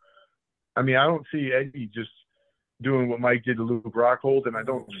better, I mean, I don't see Eddie just doing what Mike did to Luke Rockhold, and I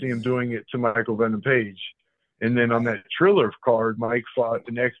don't see him doing it to Michael Venom Page. And then on that Triller card, Mike fought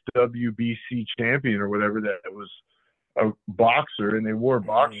the next WBC champion or whatever that was a boxer, and they wore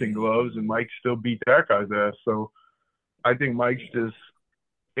boxing gloves, and Mike still beat that guy's ass. So I think Mike's just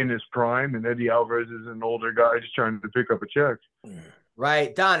in his prime, and Eddie Alvarez is an older guy just trying to pick up a check.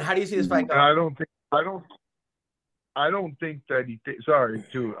 Right. Don, how do you see this fight going? I don't think that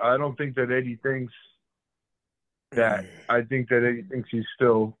Eddie thinks that. I think that Eddie thinks he's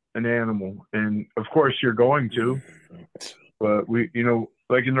still an animal, and of course you're going to, but like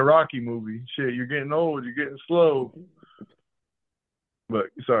in the Rocky movie, shit, you're getting old, you're getting slow. But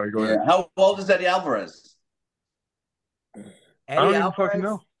sorry, go ahead. How old is Eddie Alvarez? I don't even fucking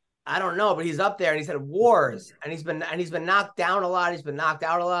know. I don't know, but he's up there, and he's had wars, and he's been knocked down a lot. He's been knocked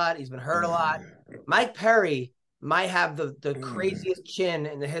out a lot. He's been hurt a lot. Mike Perry might have the craziest chin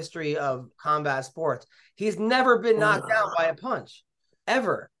in the history of combat sports. He's never been knocked down by a punch,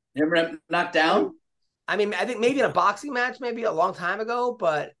 ever. Never been knocked down? I mean, I think maybe in a boxing match, maybe a long time ago,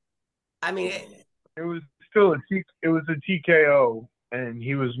 but I mean, it was still a TKO, and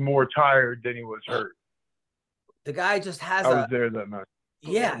he was more tired than he was hurt. The guy just has. I was there that night.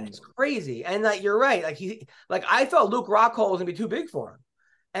 Yeah, it's crazy, and you're right. Like I thought Luke Rockhold was gonna be too big for him,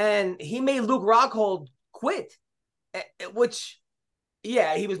 and he made Luke Rockhold quit, which,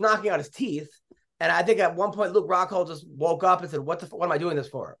 yeah, he was knocking out his teeth. And I think at one point Luke Rockhold just woke up and said, what am I doing this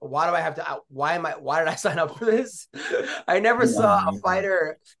for? Why do I have to, why did I sign up for this? I never saw a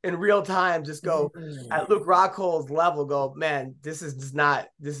fighter in real time just go at Luke Rockhold's level, go, man, this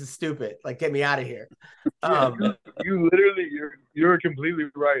is stupid. Like, get me out of here. You're completely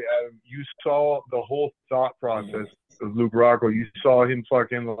right, Adam. You saw the whole thought process of Luke Rockhold. You saw him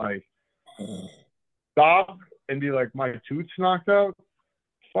fucking like stop and be like, my tooth's knocked out.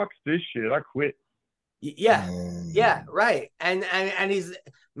 Fuck this shit. I quit. Yeah, right. And he's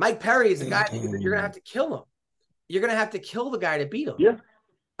Mike Perry is a guy that you're gonna have to kill him. You're gonna have to kill the guy to beat him. Yeah.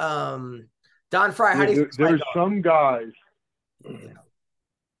 Don Fry, how do you? There's some guys.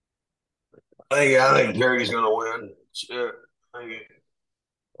 I think Perry's gonna win. Shit.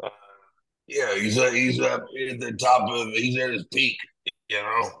 Yeah, he's at the top of. He's at his peak.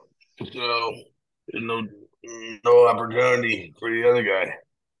 So there's no opportunity for the other guy.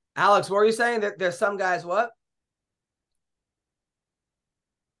 Alex, what were you saying? That there's some guys what?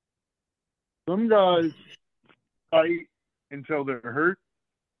 Some guys fight until they're hurt,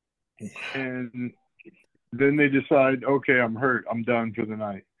 and then they decide, okay, I'm hurt, I'm done for the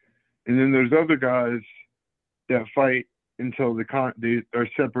night. And then there's other guys that fight until they are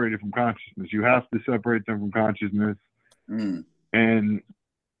separated from consciousness. You have to separate them from consciousness. And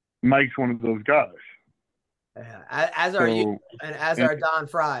Mike's one of those guys. As are you, and as are Don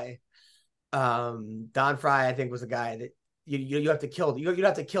Fry. Don Fry, I think, was a guy that you have to kill. You'd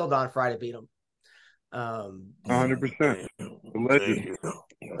have to kill Don Fry to beat him. 100%.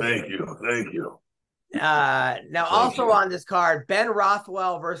 Thank you. Now, also on this card, Ben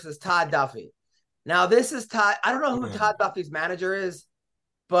Rothwell versus Todd Duffy. Now, this is Todd. I don't know who Todd Duffy's manager is,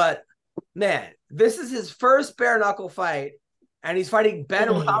 but man, this is his first bare knuckle fight, and he's fighting Ben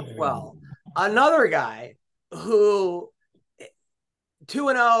Rothwell, another guy who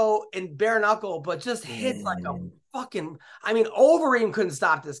 2-0 in bare knuckle, but just hits like a fucking. I mean, Overeem couldn't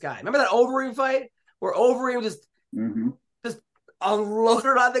stop this guy. Remember that Overeem fight where Overeem just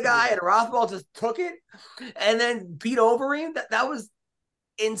unloaded on the guy and Rothwell just took it and then beat Overeem? That was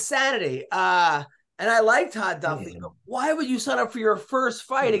insanity. And I like Todd Duffy, but why would you sign up for your first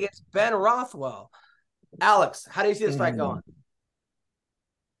fight against Ben Rothwell? Alex, how do you see this fight going?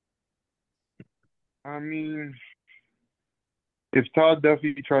 I mean, if Todd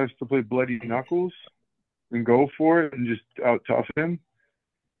Duffy tries to play bloody knuckles and go for it and just out tough him,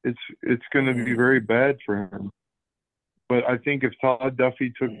 it's going to be very bad for him. But I think if Todd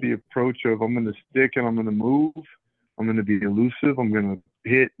Duffy took the approach of I'm going to stick and I'm going to move, I'm going to be elusive, I'm going to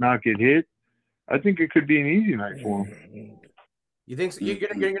hit, not get hit, I think it could be an easy night for him. You think so?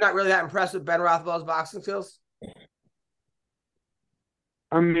 You're not really that impressed with Ben Rothwell's boxing skills?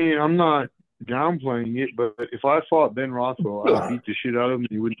 I mean, I'm not downplaying it, but if I fought Ben Rothwell, I would beat the shit out of him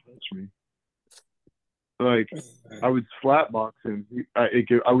and he wouldn't touch me. Like, I would slap box him.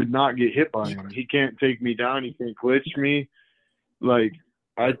 I would not get hit by him. He can't take me down. He can't glitch me. Like,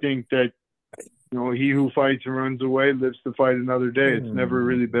 I think that, you know, he who fights and runs away lives to fight another day. It's never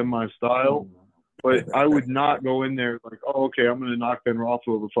really been my style. But I would not go in there like, oh, okay, I'm going to knock Ben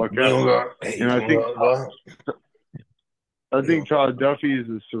Rothwell the fuck out. And I think Todd Duffy is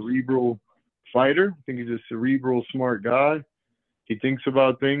a cerebral fighter. I think he's a cerebral, smart guy. He thinks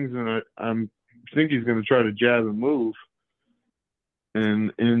about things, and I think he's going to try to jab and move.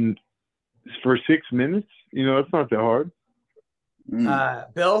 And for 6 minutes, you know, that's not that hard.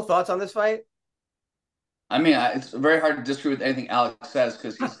 Bill, thoughts on this fight? I mean, it's very hard to disagree with anything Alex says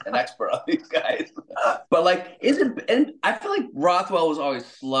because he's an expert on these guys. But like, and I feel like Rothwell was always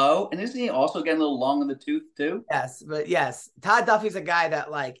slow, and isn't he also getting a little long in the tooth too? Yes, Todd Duffy's a guy that,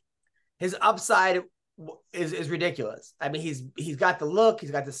 like, his upside is ridiculous. I mean, he's got the look,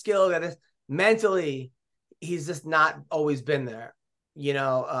 he's got the skill, mentally, he's just not always been there, you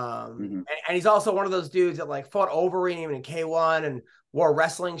know. And he's also one of those dudes that like fought Overeem in K1 and wore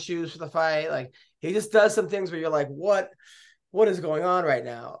wrestling shoes for the fight. Like, he just does some things where you're like, what is going on right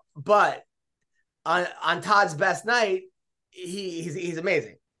now? But on Todd's best night, he's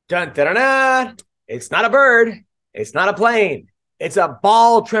amazing. Dun, dun, dun, dun. It's not a bird. It's not a plane. It's a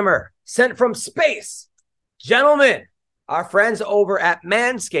ball trimmer sent from space. Gentlemen, our friends over at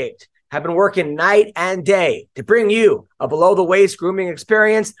Manscaped have been working night and day to bring you a below-the-waist grooming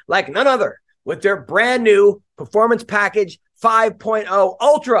experience like none other with their brand new Performance Package 5.0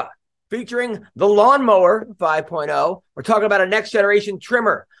 Ultra, featuring the Lawnmower 5.0. We're talking about a next-generation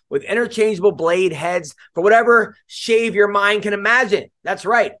trimmer with interchangeable blade heads for whatever shave your mind can imagine. That's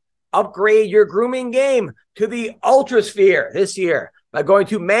right. Upgrade your grooming game to the Ultrasphere this year by going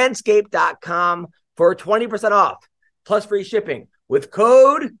to manscaped.com for 20% off, plus free shipping with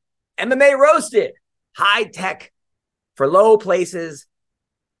code MMA Roasted. High tech for low places.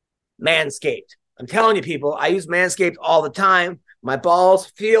 Manscaped. I'm telling you, people, I use Manscaped all the time. My balls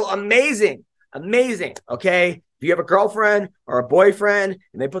feel amazing. Amazing. Okay. If you have a girlfriend or a boyfriend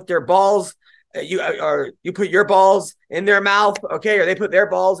and they put their balls, you put your balls in their mouth, okay, or they put their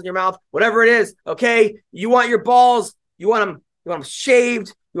balls in your mouth, whatever it is, okay, you want your balls, you want them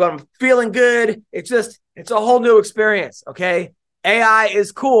shaved, you want them feeling good. It's a whole new experience, okay? AI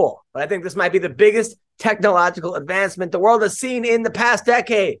is cool, but I think this might be the biggest technological advancement the world has seen in the past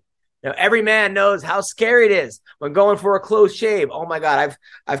decade. Now, every man knows how scary it is when going for a close shave. Oh my God,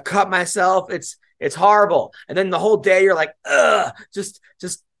 I've cut myself. It's horrible. And then the whole day you're like, just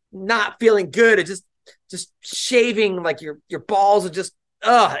not feeling good. It's just shaving, like your balls are just,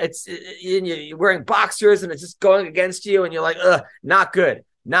 you're wearing boxers and it's just going against you. And you're like, not good,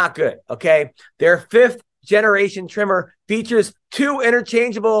 not good. Okay. Their 5th generation trimmer features 2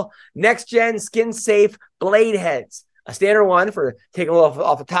 interchangeable next-gen skin-safe blade heads, a standard one for taking a little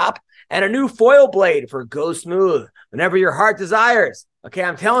off the top, and a new foil blade for go smooth whenever your heart desires. Okay,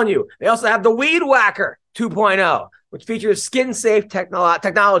 I'm telling you. They also have the Weed Whacker 2.0, which features skin-safe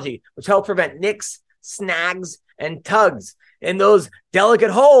technology, which helps prevent nicks, snags, and tugs in those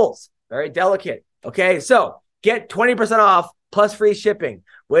delicate holes. Very delicate. Okay, so get 20% off plus free shipping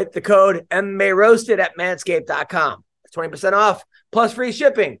with the code MMA Roasted at manscaped.com. 20% off plus free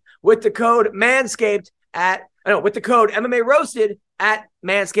shipping with the code with the code MMA Roasted at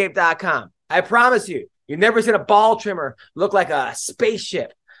manscaped.com. I promise you, you've never seen a ball trimmer look like a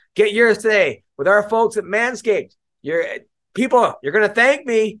spaceship. Get yours today with our folks at Manscaped. You're going to thank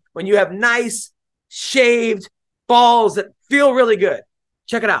me when you have nice, shaved balls that feel really good.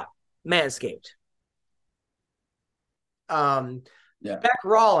 Check it out. Manscaped. Beck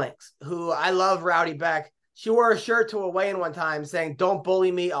Rawlings, who I love, Rowdy Beck. She wore a shirt to a weigh-in one time saying, "Don't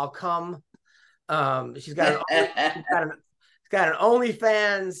bully me, I'll come." She's got an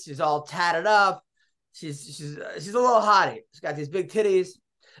OnlyFans. She's all tatted up. She's a little hottie. She's got these big titties.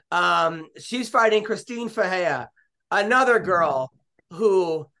 She's fighting Christine Fajea, another girl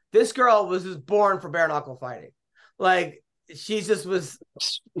who this girl was just born for bare knuckle fighting. Like, she just was.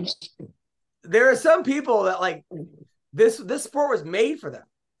 There are some people that like this sport was made for them.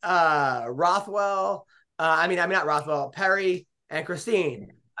 Rothwell. Not Rothwell. Perry and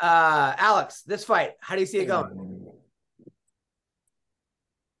Christine. Alex, this fight, how do you see it going?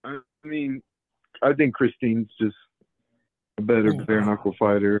 I mean, I think Christine's just a better bare knuckle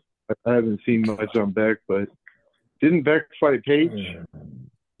fighter. I haven't seen much on Beck, but didn't Beck fight Paige?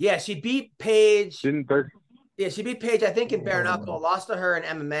 Yeah, she beat Paige. Didn't Beck? Yeah, she beat Paige, I think, in bare knuckle. Lost to her in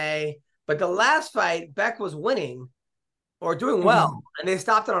MMA. But the last fight, Beck was winning or doing well, and they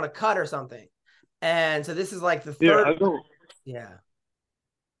stopped it on a cut or something. And so this is like the third.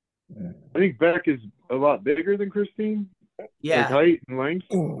 I think Beck is a lot bigger than Christine. Yeah. Like height and length.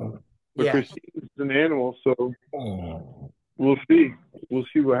 But Christine's an animal, so we'll see. We'll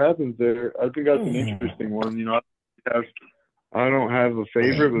see what happens there. I think that's an interesting one. You know, I don't have a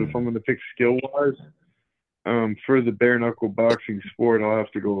favorite, but if I'm going to pick skill-wise, for the bare knuckle boxing sport, I'll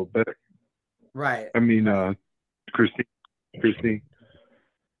have to go with Beck. Right. I mean, Christine.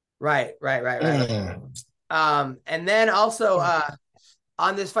 Right. And then also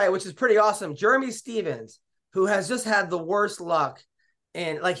on this fight, which is pretty awesome, Jeremy Stevens, who has just had the worst luck.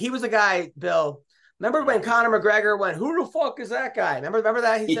 And like, he was a guy, Bill. Remember when Conor McGregor went, "Who the fuck is that guy?" Remember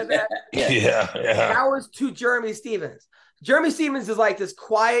that? He said that? Yeah. That was to Jeremy Stevens. Jeremy Stevens is like this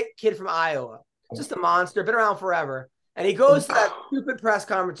quiet kid from Iowa. Just a monster, been around forever. And he goes to that stupid press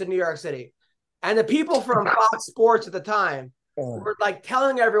conference in New York City. And the people from Fox Sports at the time were like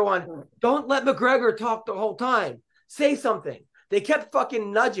telling everyone, "Don't let McGregor talk the whole time. Say something." They kept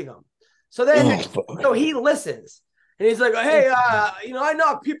fucking nudging him. So then so he listens. And he's like, "Hey, I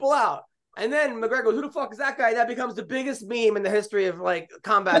knock people out." And then McGregor goes, "Who the fuck is that guy?" And that becomes the biggest meme in the history of like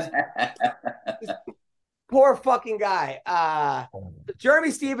combat. Poor fucking guy.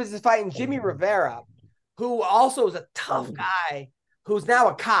 Jeremy Stevens is fighting Jimmy Rivera, who also is a tough guy, who's now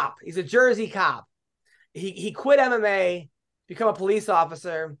a cop. He's a Jersey cop. He quit MMA, become a police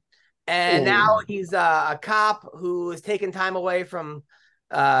officer, and now he's a cop who is taking time away from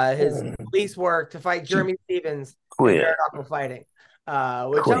his police work to fight Jeremy Stevens in bare knuckle fighting.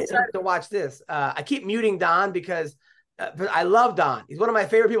 Which I'm excited to watch this. I keep muting Don because I love Don. He's one of my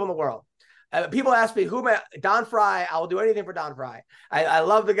favorite people in the world. People ask me, Don Fry, I will do anything for Don Fry. I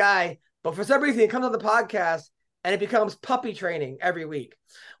love the guy, but for some reason he comes on the podcast and it becomes puppy training every week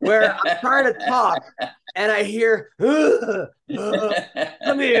where I'm trying to talk and I hear, come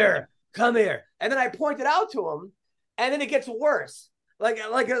here. And then I point it out to him and then it gets worse. So I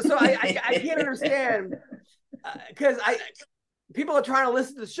can't understand because people are trying to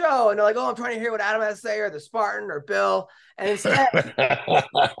listen to the show and they're like, "Oh, I'm trying to hear what Adam has to say or the Spartan or Bill." And instead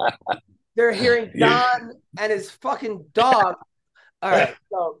they're hearing Don and his fucking dog. All right.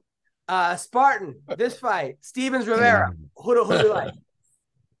 So Spartan, this fight, Stevens Rivera, who do you like?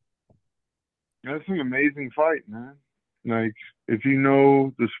 That's an amazing fight, man. Like, if you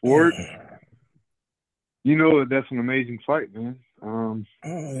know the sport, you know that that's an amazing fight, man.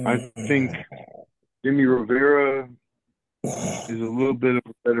 I think Jimmy Rivera is a little bit of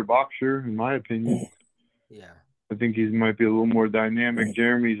a better boxer, in my opinion. Yeah. I think he might be a little more dynamic.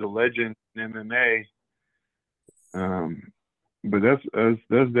 Jeremy's a legend in MMA. But that's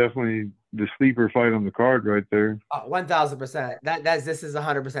definitely the sleeper fight on the card right there. 1,000%. This is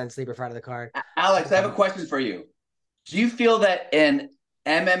 100% sleeper fight of the card. Alex, I have a question for you. Do you feel that in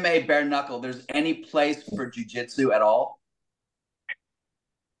MMA bare knuckle, there's any place for jiu-jitsu at all?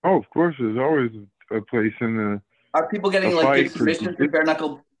 Oh, of course, there's always a place in the. Are people getting like good submissions in bare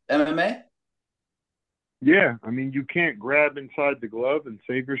knuckle MMA? Yeah, I mean, you can't grab inside the glove and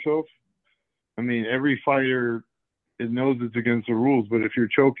save yourself. I mean, every fighter knows it's against the rules, but if you're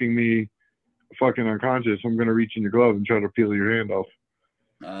choking me fucking unconscious, I'm gonna reach in your glove and try to peel your hand off.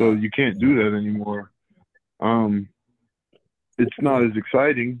 So you can't do that anymore. It's not as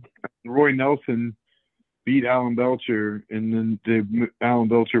exciting. Roy Nelson beat Alan Belcher, and then Alan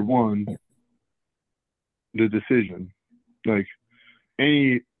Belcher won the decision. Like,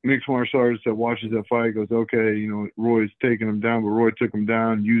 any mixed martial artist that watches that fight goes, okay, you know, Roy's taking him down, but Roy took him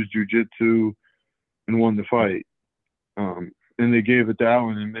down, used jiu-jitsu, and won the fight. And they gave it to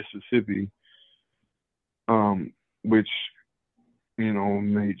Alan in Mississippi, which, you know,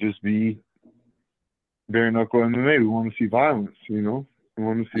 may just be bare knuckle MMA. We want to see violence, you know. We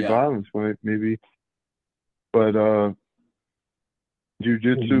want to see violence, right? Maybe. But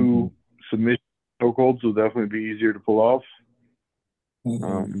jiu-jitsu submission chokeholds will definitely be easier to pull off.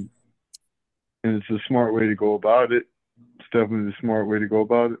 And it's a smart way to go about it. It's definitely the smart way to go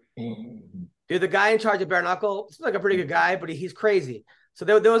about it. Dude, the guy in charge of bare knuckle seems like a pretty good guy, but he's crazy. So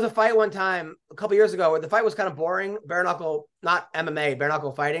there was a fight one time a couple years ago where the fight was kind of boring. Bare knuckle, not MMA, bare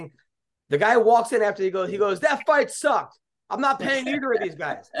knuckle fighting. The guy walks in after he goes, that fight sucked. I'm not paying either of these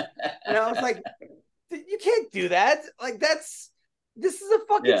guys. And I was like, you can't do that. Like, this is a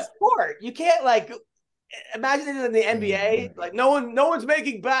fucking sport. You can't, like, imagine it in the NBA. Like, no one's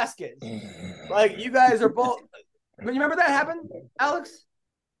making baskets. Like, you guys are both. I mean, you remember that happened, Alex?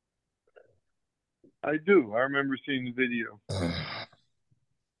 I do. I remember seeing the video.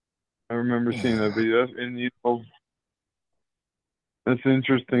 I remember seeing that video. And, you know, that's an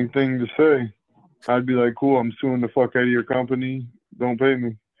interesting thing to say. I'd be like, cool, I'm suing the fuck out of your company. Don't pay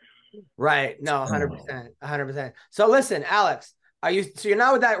me. Right. No, 100%. 100%. So listen, Alex, so you're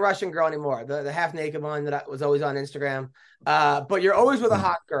not with that Russian girl anymore, the half naked one that was always on Instagram. But you're always with a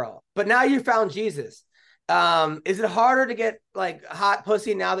hot girl. But now you found Jesus. Is it harder to get like hot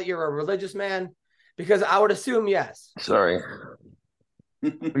pussy now that you're a religious man? Because I would assume yes. Sorry.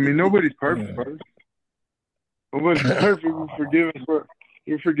 I mean, nobody's perfect, brother. Nobody's perfect. We're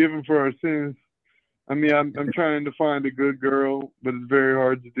forgiven for our sins. I mean, I'm trying to find a good girl, but it's very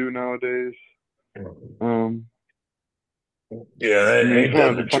hard to do nowadays. Yeah, that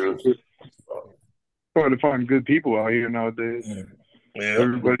ain't the truth. It's hard to find good people out here nowadays. Yeah.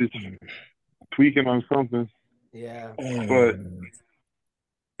 Everybody's tweaking on something. Yeah. But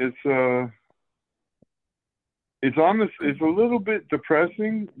it's honest. It's a little bit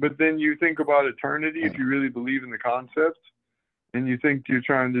depressing, but then you think about eternity if you really believe in the concept, and you think you're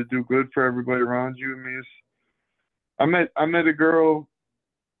trying to do good for everybody around you. I mean, I met a girl,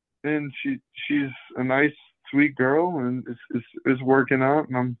 and she's a nice, sweet girl, and it's working out,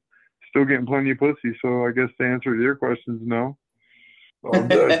 and I'm still getting plenty of pussy. So I guess the answer to your question is no. Oh,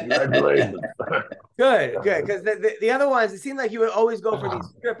 good. Congratulations. Good. Because the other ones, it seemed like you would always go for these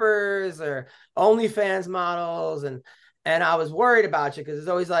strippers or OnlyFans models, and I was worried about you because it's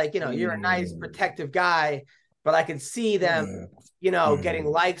always like, you know, you're a nice, protective guy, but I could see them, you know, getting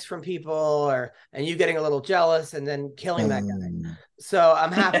likes from people, and you getting a little jealous and then killing that guy. So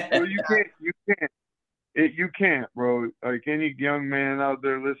I'm happy. Well, you can't, bro. Like any young man out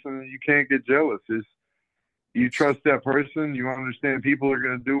there listening, you can't get jealous. You trust that person. You understand people are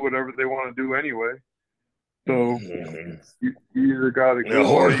going to do whatever they want to do anyway. So you either got to go. A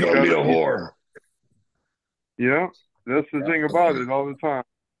whore's going to be a whore. Yeah, that's the thing about it all the time.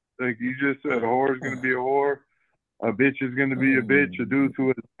 Like you just said, a whore is going to be a whore. A bitch is going to be a bitch. A dude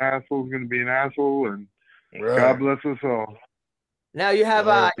who is an asshole is going to be an asshole. And God bless us all. Now you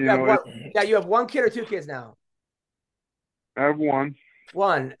have you have one kid or two kids now? I have one.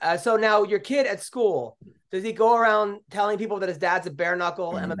 One. So now your kid at school, does he go around telling people that his dad's a bare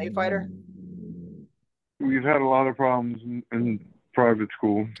knuckle MMA fighter? We've had a lot of problems in private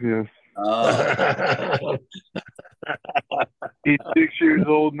school. Yes. He's 6 years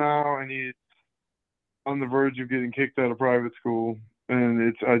old now, and he's on the verge of getting kicked out of private school.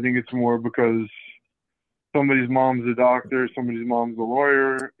 And I think it's more because somebody's mom's a doctor, somebody's mom's a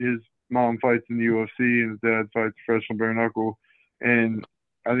lawyer. His mom fights in the UFC, and his dad fights professional bare knuckle. And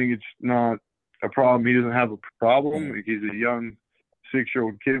I think it's not a problem. He doesn't have a problem. Like, he's a young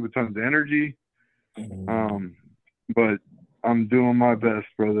 6-year-old kid with tons of energy. But I'm doing my best,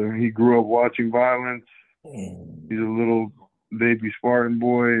 brother. He grew up watching violence. He's a little baby Spartan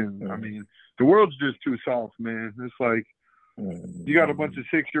boy. And I mean, the world's just too soft, man. It's like you got a bunch of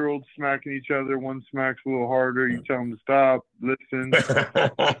 6-year-olds smacking each other. One smacks a little harder. You tell them to stop, listen.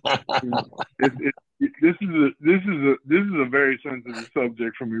 This is a very sensitive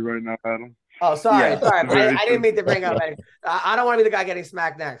subject for me right now, Adam. Oh, sorry. I didn't mean to bring up anything. I don't want to be the guy getting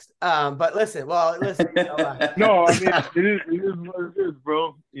smacked next. But listen. No, I mean, it is what it is,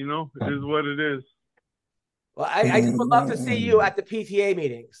 bro. You know, it is what it is. Well, I just would love to see you at the PTA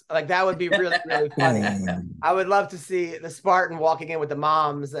meetings. Like that would be really, really funny. I would love to see the Spartan walking in with the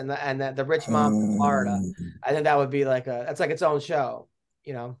moms and the rich moms in Florida. I think that would be that's like its own show,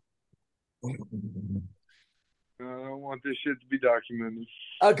 you know. I don't want this shit to be documented.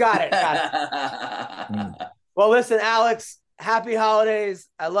 Oh, got it. Well, listen, Alex, happy holidays.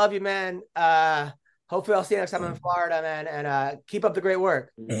 I love you, man. Hopefully I'll see you next time in Florida, man. And keep up the great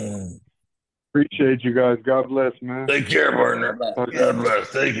work. Appreciate you guys. God bless, man. Take care, partner. God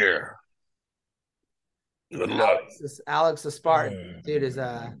bless. Take care. Good luck. Alex the Spartan, dude, is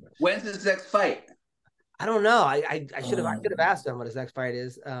When's his next fight? I don't know. I should have asked him what his next fight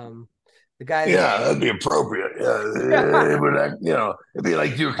is. The guy. Yeah, that'd be appropriate. Yeah, but it'd be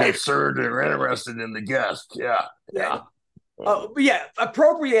like you're concerned or interested in the guest. Yeah. Oh, yeah,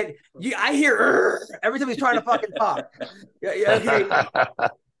 appropriate. I hear every time he's trying to fucking talk. Yeah, okay.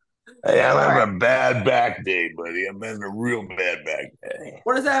 Hey, I'm having a bad back day, buddy. I'm having a real bad back day.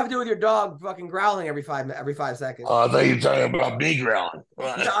 What does that have to do with your dog fucking growling every 5 seconds? Oh, I thought you were talking about me growling.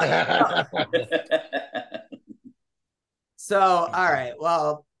 So, all right.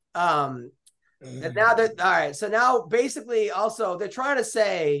 Well, and now that all right. So now basically also they're trying to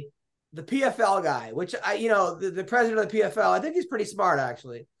say the PFL guy, which the president of the PFL, I think he's pretty smart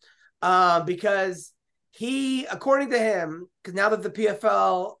actually. Because he, according to him, because now that the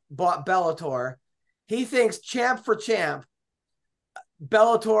PFL bought Bellator, he thinks champ for champ,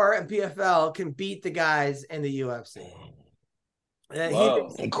 Bellator and PFL can beat the guys in the UFC.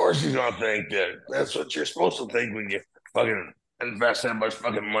 Of course you're going to think that. That's what you're supposed to think when you fucking invest that much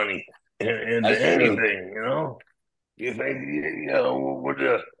fucking money into anything, you know? You think, with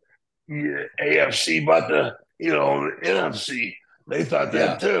the AFC bought the NFC, they thought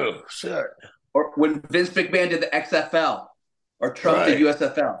that too. Shit. Or when Vince McMahon did the XFL or Trump did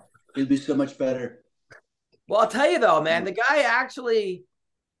USFL, it'd be so much better. Well, I'll tell you though, man, the guy actually,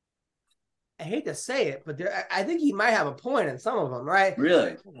 I hate to say it, but I think he might have a point in some of them, right?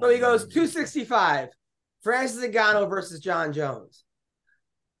 Really? So he goes 265, Francis Ngannou versus John Jones.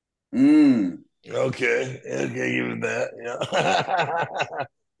 Okay, even that.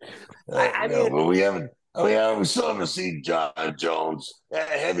 I mean, but we still haven't seen John Jones at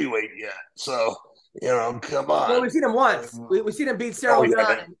heavyweight yet. So, come on. Well, we've seen him once. We've seen him beat Cyril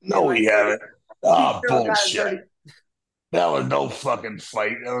Gane. No, we haven't. Oh, bullshit. That was no fucking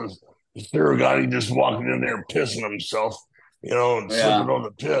fight. That was Cyril Gane just walking in there pissing himself, and slipping on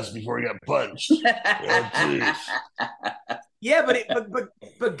the piss before he got punched. Yeah, but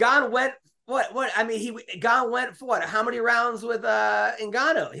Gane went what? I mean, Gane went for what? How many rounds with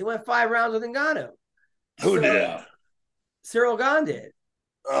Ngannou? He went 5 rounds with Ngannou. Who did? Cyril Gane did.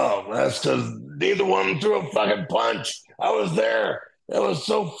 Oh, that's because neither one of them threw a fucking punch. I was there. That was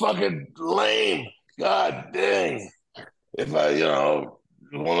so fucking lame. God dang. If I,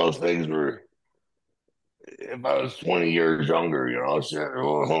 one of those things where if I was 20 years younger, shit,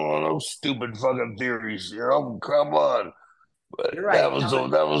 one of those stupid fucking theories, come on. But you're right. That was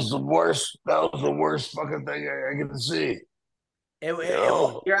the worst. That was the worst fucking thing I could see.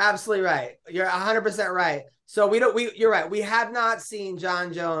 You're absolutely right. You're 100% right. So you're right. We have not seen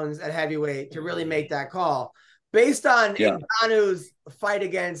John Jones at heavyweight to really make that call. Based on Ngannou's fight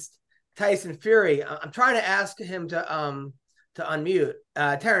against Tyson Fury, I'm trying to ask him to unmute.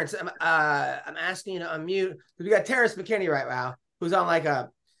 Terrence, I'm asking you to unmute because we got Terrence McKinney right now, who's on like a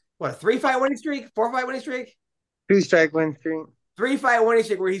 3-fight winning streak, 4-fight winning streak, 2-strike winning streak, 3-fight winning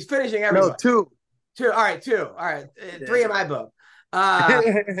streak where he's finishing everybody. No, 2. 2. All right, 2. All right, 3 in my book.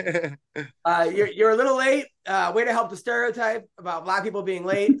 You're a little late. Way to help the stereotype about Black people being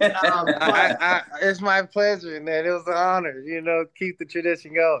late. It's my pleasure, man. It was an honor. Keep the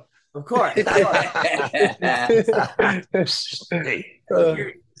tradition going. Of course.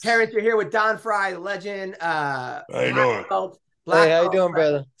 Terrence, you're here with Don Fry, the legend. How you doing? How you doing,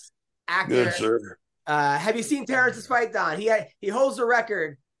 brother? Actor. Good, sir. Have you seen Terrence's fight, Don? He holds the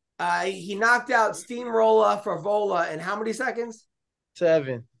record. He knocked out Steamroller Favola in how many seconds?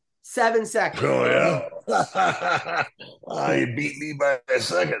 7 seconds. Oh, yeah. You beat me by a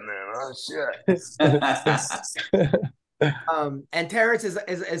second then. Oh, shit. And Terrence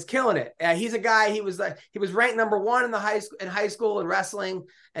is killing it. He's a guy. He was ranked number 1 in high school in wrestling,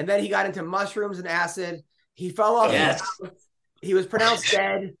 and then he got into mushrooms and acid. He fell off. Yes. He was pronounced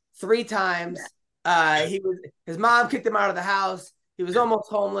dead 3 times. His mom kicked him out of the house. He was almost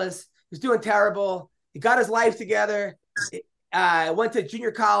homeless. He was doing terrible. He got his life together. Went to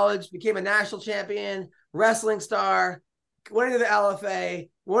junior college, became a national champion, wrestling star, went into the LFA,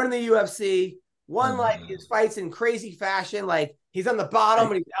 went in the UFC, One like his fights in crazy fashion, like he's on the bottom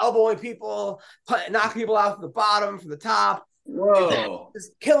and he's elbowing people, knocking people out from the bottom, from the top. Whoa!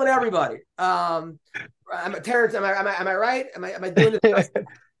 Just killing everybody. Terrence, am I right? Am I doing this?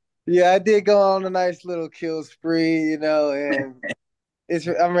 Yeah, I did go on a nice little kill spree, and I'm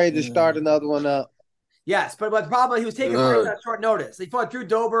ready to start another one up. Yes, but the problem, he was taking fights on short notice. He fought Drew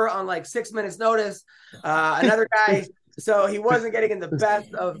Dober on like 6 minutes notice. Another guy, so he wasn't getting in the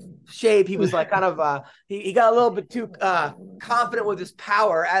best of shape. He was like kind of he got a little bit too confident with his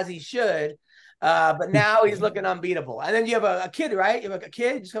power, as he should. But now he's looking unbeatable. And then you have a kid, right? You have a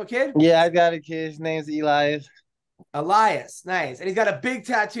kid? Just have a kid? Yeah, I got a kid. His name's Elias. Elias, nice. And he's got a big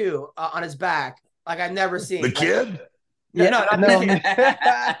tattoo on his back, like I've never seen. The kid? No, not the kid.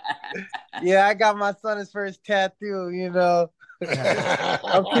 Yeah, I got my son his first tattoo,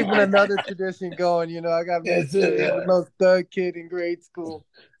 I'm keeping another tradition going, I got the most third kid in grade school.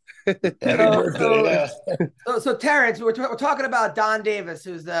 So Terrence, we're talking about Don Davis,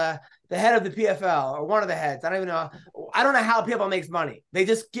 who's the head of the PFL, or one of the heads. I don't even know. I don't know how PFL makes money. They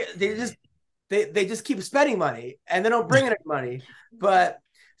just keep spending money and they don't bring in any money. But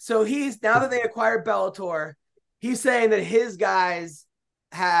so now that they acquired Bellator, he's saying that his guys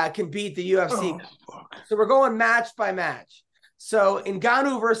can beat the UFC. So we're going match by match. So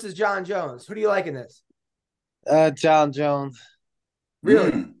Ngannou versus John Jones. Who do you like in this? John Jones.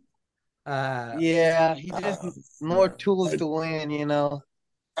 Really? Yeah, he just more tools to win,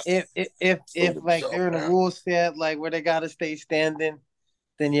 If like they're in a rule set like where they gotta stay standing,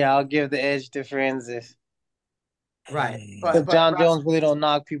 then yeah, I'll give the edge to Francis. Right. But John Jones really don't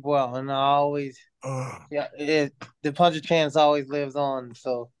knock people out, and the puncher chance always lives on,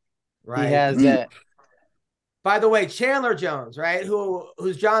 so he has that. By the way, Chandler Jones, right?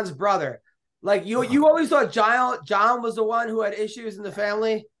 Who's John's brother. Like you always thought John was the one who had issues in the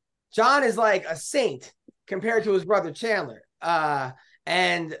family. John is like a saint compared to his brother Chandler.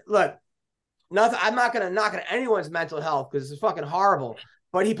 And look, I'm not gonna knock on anyone's mental health because it's fucking horrible.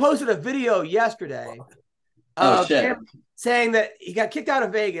 But he posted a video yesterday of him saying that he got kicked out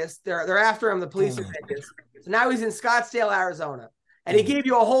of Vegas. They're after him, the police in Vegas. So now he's in Scottsdale, Arizona. And he gave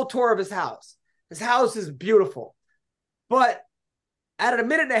you a whole tour of his house. His house is beautiful. But at a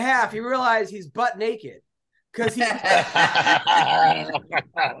minute and a half, you realize he's butt naked. Because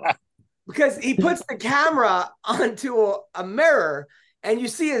he puts the camera onto a mirror and you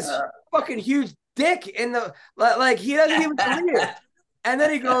see his fucking huge dick in the, like he doesn't even believe it. And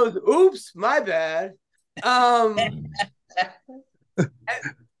then he goes, oops, my bad.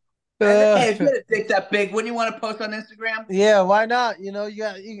 Hey, if you had a dick that big, wouldn't you want to post on Instagram? Yeah, why not? You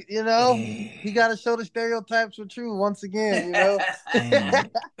got to show the stereotypes are true once again.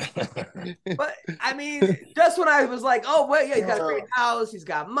 But I mean, just when I was like, oh wait, yeah, he's got a great house, he's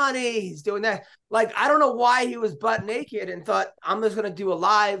got money, he's doing that. Like, I don't know why he was butt naked and thought I'm just gonna do a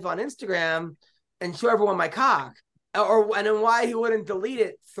live on Instagram and show everyone my cock, and then why he wouldn't delete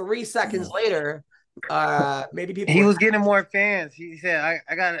it 3 seconds later. Maybe people. He was getting more fans. He said,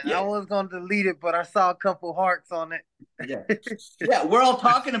 "I got it. Yeah. I was going to delete it, but I saw a couple hearts on it." Yeah, we're all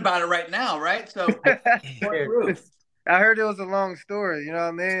talking about it right now, right? So, I heard it was a long story. You know what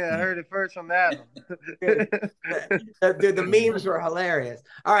I mean? I heard it first from Adam. the memes were hilarious.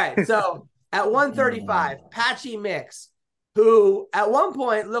 All right, so at 135, Patchy Mix, who at one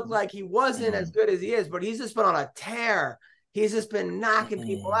point looked like he wasn't as good as he is, but he's just been on a tear. He's just been knocking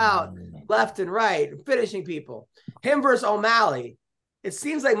people out left and right, finishing people. Him versus O'Malley. It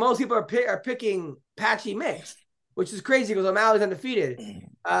seems like most people are picking Patchy Mix, which is crazy because O'Malley's undefeated.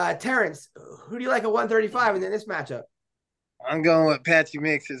 Terrence, who do you like at 135 in this matchup? I'm going with Patchy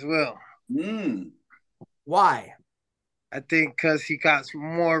Mix as well. Why? I think because he got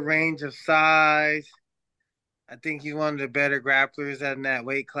more range of size. I think he's one of the better grapplers in that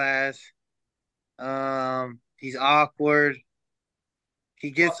weight class. He's awkward.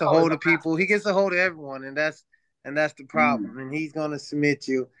 He gets a hold of people. He gets a hold of everyone, and that's the problem. And he's gonna submit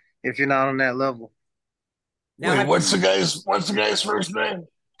you if you're not on that level. Now, wait, what's the guy's first name?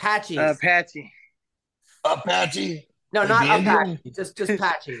 Patchy. Patchy. Patchy. No, not Patchy. Just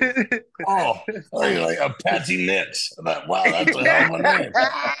Patchy. You're like a Patchy Mix. Wow, that's a hell of a name.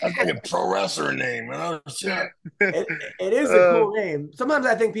 That's like a pro wrestler name. Shit. It is a cool name. Sometimes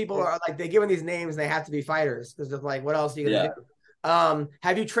I think people are like, they give them these names and they have to be fighters because of like, what else are you gonna do?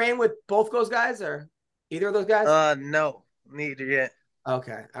 Have you trained with both those guys or either of those guys? No, neither yet.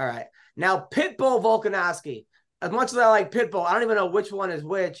 Okay, all right. Now Pitbull Volkanovski. As much as I like Pitbull, I don't even know which one is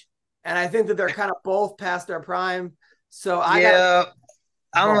which, and I think that they're kind of both past their prime. So I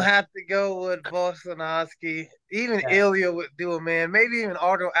I'm gonna have to go with Volkanovski. Even Ilya would do it, man. Maybe even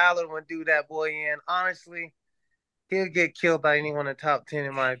Ardo Allen would do that boy in. Honestly, he'll get killed by anyone in the top 10,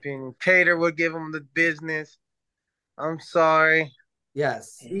 in my opinion. Cater would give him the business. I'm sorry.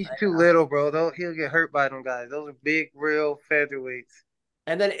 Yes. He's too little, bro. He'll get hurt by them guys. Those are big, real featherweights.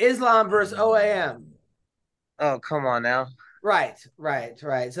 And then Islam versus OAM. Oh, come on now. Right.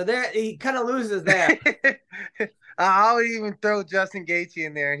 So there, he kind of loses there. I would even throw Justin Gaethje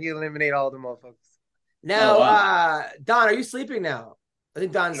in there, and he eliminate all the motherfuckers. Now, Don, are you sleeping now? I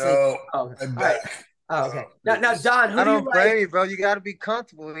think Don's sleeping. Oh, I'm back. Right. Oh, okay. Now, Don, I don't blame you, bro. You got to be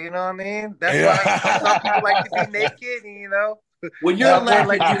comfortable. You know what I mean? That's why some people like to be naked. You know. When you're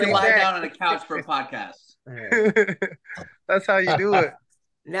elected, you can lie down on a couch for a podcast. That's how you do it.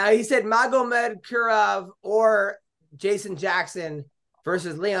 Now he said Magomed Kurov or Jason Jackson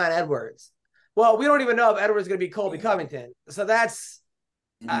versus Leon Edwards. Well, we don't even know if Edwards is going to be Colby Covington. So that's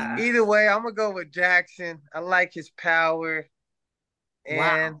either way. I'm gonna go with Jackson. I like his power,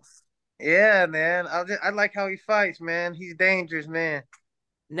 and yeah, man, I like how he fights, man. He's dangerous, man.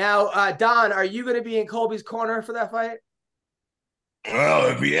 Now, Don, are you going to be in Colby's corner for that fight? Well,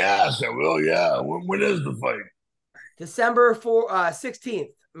 if he asks, I will. Yeah. When is the fight? December 16th,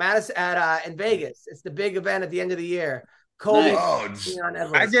 Madison in Vegas. It's the big event at the end of the year. Colby.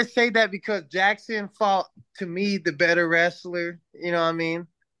 I just say that because Jackson fought, to me, the better wrestler. You know what I mean?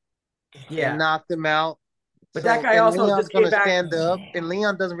 Yeah. And knocked him out. But that guy also Leon's just came back. Stand up, and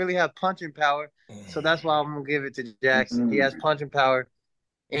Leon doesn't really have punching power, so that's why I'm gonna give it to Jackson. He has punching power,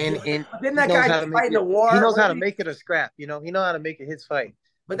 and didn't that guy just fight in the war? He knows how to make it a scrap. You know, he knows how to make it his fight.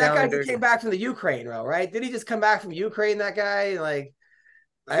 But that guy just came back from the Ukraine, bro, right? Did he just come back from Ukraine? That guy, like,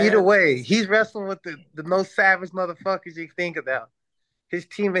 either way, he's wrestling with the most savage motherfuckers you think about. His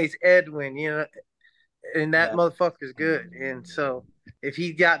teammate's Edwin, you know, and that motherfucker's good. And so if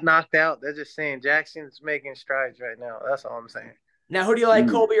he got knocked out, they're just saying Jackson's making strides right now. That's all I'm saying. Now, who do you like,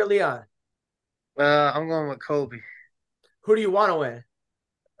 Colby or Leon? I'm going with Colby. Who do you want to win?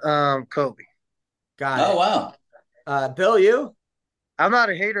 Colby. Got it. Oh, wow. Bill, you? I'm not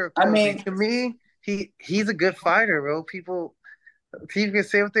a hater of Colby. I mean, to me, he's a good fighter, bro. People can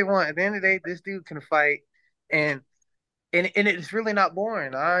say what they want. At the end of the day, this dude can fight, and it's really not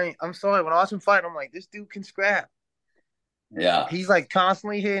boring. I'm sorry, when I watch him fight, I'm like, this dude can scrap. Yeah, he's like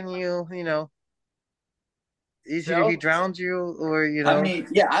constantly hitting you. You know, either he drowns you or you know. I mean,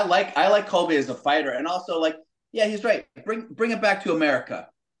 yeah, I like Colby as a fighter, and also like, yeah, he's right. Bring it back to America.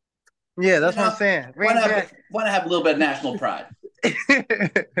 Yeah, that's what I'm saying. Want to have a little bit of national pride.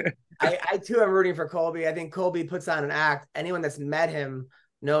 I too am rooting for Colby. I think Colby puts on an act. Anyone that's met him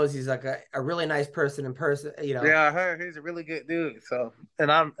knows he's like a really nice person in person. You know. Yeah, I heard he's a really good dude. So, and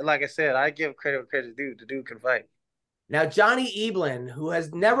I'm like I said, I give credit where credit's due. The dude can fight. Now, Johnny Eblin, who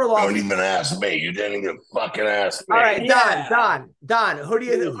has never lost. Don't even ask me. You didn't even fucking ask me. All right, Don. Who do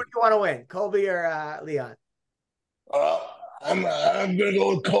you want to win, Colby or Leon? I'm gonna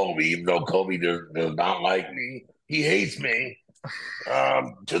go with Colby, even though Colby does not like me. He hates me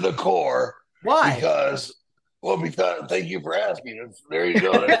to the core. Why? Because thank you for asking. There you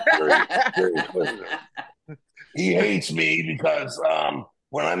go. That's very inquisitive. He hates me because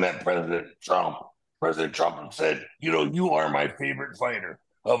when I met President Trump said, you know, you are my favorite fighter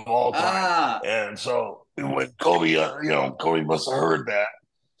of all time. And so when Colby, Colby must have heard that.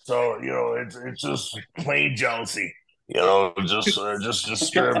 So, you know, it's just plain jealousy. You know, just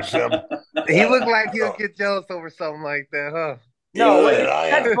disturbs him. He looked like he'll get jealous over something like that, huh? No,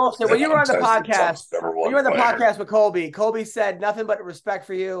 that's bullshit. When you were on the podcast, with Colby said nothing but respect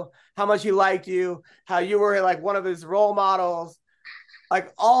for you, how much he liked you, how you were like one of his role models,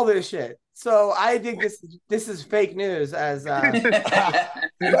 like all this shit. So I think this is fake news. As fake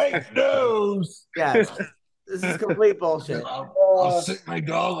news. Yeah, this is complete bullshit. I'll sick my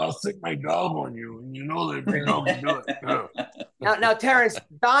dog on you, and you know that big dog can do it. Now, Terrence,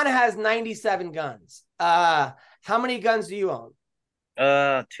 Don has 97 guns. How many guns do you own?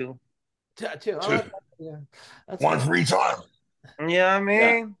 Two. Two. Oh, yeah. One for each arm. Yeah, I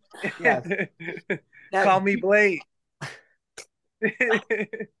mean, call me Blade.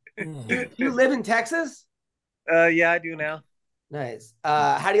 You live in Texas? Yeah, I do now. Nice.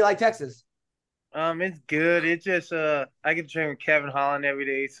 How do you like Texas? It's good. It's just I get to train with Kevin Holland every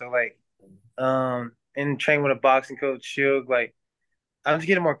day, so like and train with a boxing coach, Shug. Like I'm just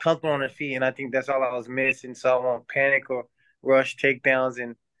getting more comfortable on the feet, and I think that's all I was missing. So I won't panic or rush takedowns,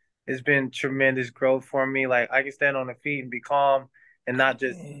 and it's been tremendous growth for me. Like I can stand on the feet and be calm and not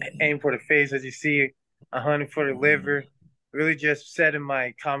just aim for the face, as you see, 100 for the liver. Really just setting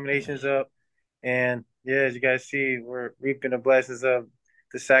my combinations up, and yeah, as you guys see, we're reaping the blessings of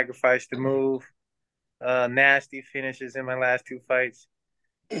to sacrifice the move. Nasty finishes in my last 2 fights.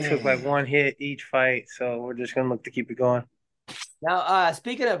 Took like 1 hit each fight, so we're just gonna look to keep it going. Now,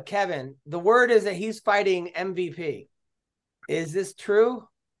 speaking of Kevin, the word is that he's fighting MVP. Is this true?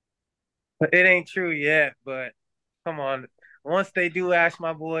 It ain't true yet, but come on. Once they do ask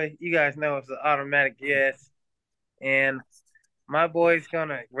my boy, you guys know it's an automatic yes. And my boy's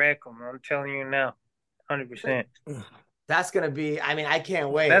gonna wreck him. I'm telling you now, 100%. That's gonna be. I mean, I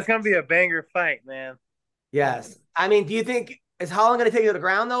can't wait. That's gonna be a banger fight, man. Yes. I mean, do you think is Holland gonna take it to the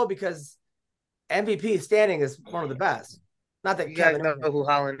ground though? Because MVP standing is one of the best. Not that you Kevin guys know who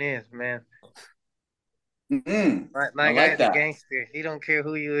Holland is, man. Mm-hmm. My I guy's like that. a gangster. He don't care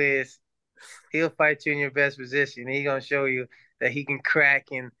who you is. He'll fight you in your best position. He gonna show you that he can crack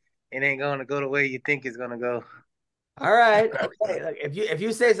and it ain't gonna go the way you think it's gonna go. All right. Okay. Like, if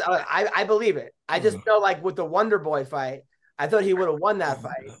you say so, I believe it. I just know, like with the Wonder Boy fight, I thought he would have won that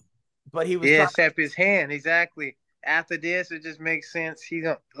fight, but he was except his hand. Exactly. After this, it just makes sense. He's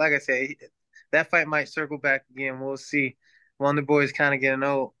gonna, like I said, that fight might circle back again. We'll see. Wonder Boy's kind of getting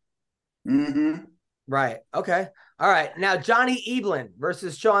old. Mm-hmm. Right. Okay. All right. Now Johnny Eblin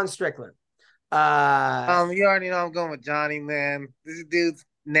versus Sean Strickland. You already know I'm going with Johnny, man. This dude's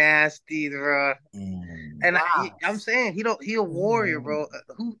nasty, bro. And I'm saying he a warrior, bro.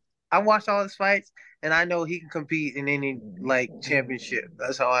 I watched all his fights, and I know he can compete in any like championship.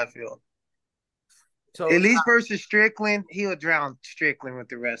 That's how I feel. So at least versus Strickland, he'll drown Strickland with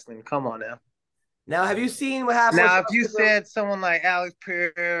the wrestling. Come on now. Now, have you seen what happened? Now, if you said someone like Alex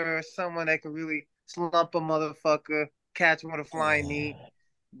Pereira or someone that can really slump a motherfucker, catch him with a flying knee,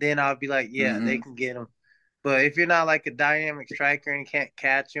 then I'll be like, yeah, they can get him. But if you're not like a dynamic striker and can't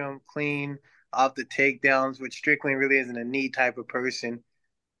catch him clean off the takedowns, which Strickland really isn't a knee type of person,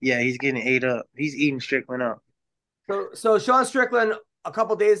 yeah, he's getting ate up. He's eating Strickland up. So Sean Strickland, a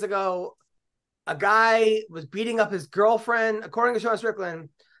couple days ago, a guy was beating up his girlfriend. According to Sean Strickland,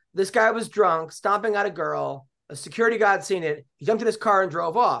 this guy was drunk, stomping at a girl. A security guard seen it. He jumped in his car and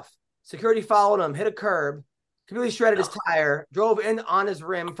drove off. Security followed him, hit a curb, completely shredded his tire, drove in on his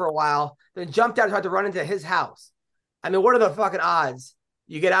rim for a while, then jumped out and tried to run into his house. I mean, what are the fucking odds?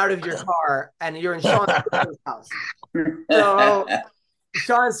 You get out of your car and you're in Sean Strickland's house. So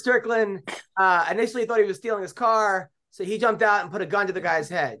Sean Strickland initially thought he was stealing his car, so he jumped out and put a gun to the guy's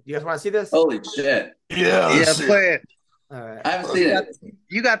head. You guys want to see this? Holy shit. Yeah, play it. All right. I haven't seen it.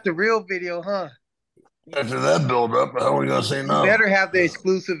 You got the real video, huh? After that build up, how are we gonna say no? You better have the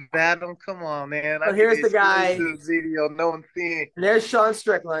exclusive Adam. Come on, man. So here's the guy. Video no one's seeing. And there's Sean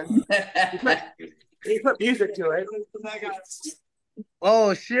Strickland. He put music to it.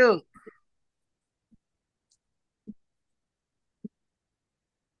 Oh shoot.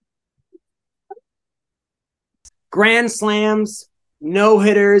 Grand slams,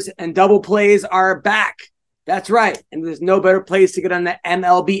 no-hitters, and double plays are back. That's right. And there's no better place to get on the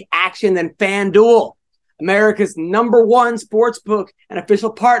MLB action than FanDuel, America's #1 sportsbook and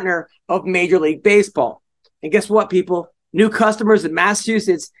official partner of Major League Baseball. And guess what, people? New customers in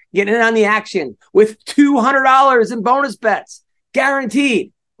Massachusetts get in on the action with $200 in bonus bets,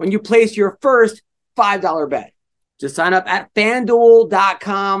 guaranteed when you place your first $5 bet. Just sign up at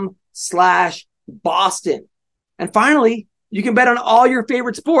FanDuel.com/Boston. And finally, you can bet on all your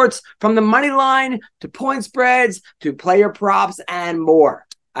favorite sports, from the money line to point spreads to player props and more.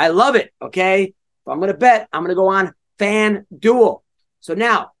 I love it, okay? If I'm going to bet, I'm going to go on FanDuel. So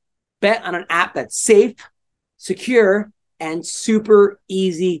now, bet on an app that's safe, secure, and super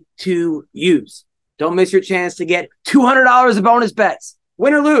easy to use. Don't miss your chance to get $200 of bonus bets.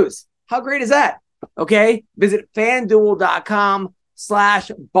 Win or lose. How great is that? Okay? Visit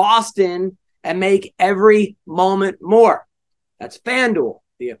FanDuel.com/Boston and make every moment more. That's FanDuel,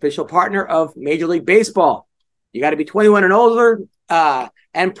 the official partner of Major League Baseball. You got to be 21 and older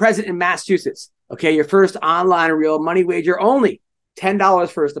and present in Massachusetts. Okay, your first online real money wager only. $10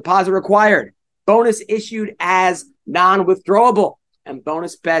 first deposit required. Bonus issued as non-withdrawable. And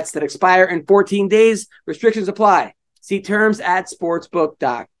bonus bets that expire in 14 days. Restrictions apply. See terms at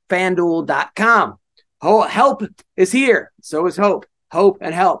sportsbook.fanduel.com. Help is here. So is hope. Hope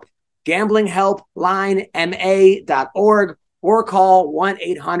and help. GamblingHelpLineMA.org or call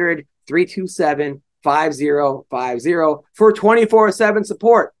 1-800-327-5050 for 24/7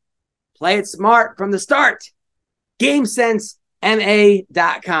 support. Play it smart from the start.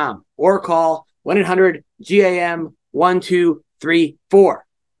 GameSenseMA.com or call 1-800-GAM-1234.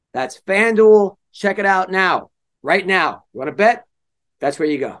 That's FanDuel. Check it out now. Right now. You want to bet? That's where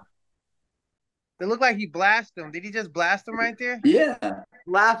you go. It looked like he blasted him. Did he just blast him right there? Yeah.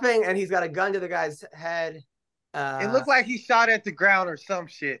 Laughing, and he's got a gun to the guy's head. It looked like he shot at the ground or some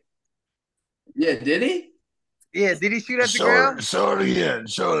shit. Yeah, did he? Yeah, did he shoot at the ground? Show it again.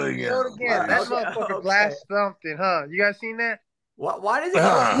 Show it again. Show it again. That Okay, motherfucker okay. blasted something, huh? You guys seen that? Why does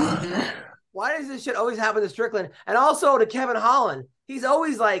it? Why does this shit always happen to Strickland? And also to Kevin Holland. He's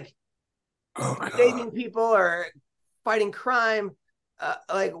always like saving people or fighting crime.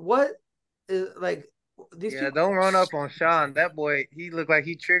 Like what is like these people? Don't run up on Sean. That boy, he looked like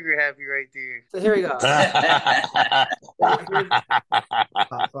he trigger happy right there. So here we go.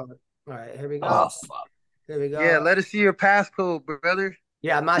 All right, here we go. Oh, fuck. Here we go. Yeah, let us see your passcode, brother.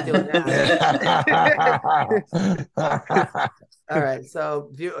 Yeah, I'm not doing that. All right,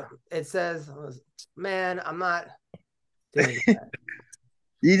 so it says, man, I'm not doing that.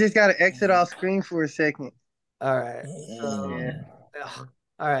 You just got to exit off screen for a second. All right. So,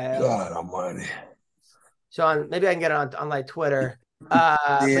 all right. God almighty. Sean, maybe I can get it on like Twitter.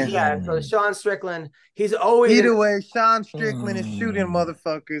 So Sean Strickland, he's always either way. Sean Strickland is shooting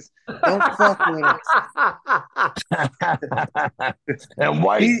motherfuckers. Don't fuck with him. And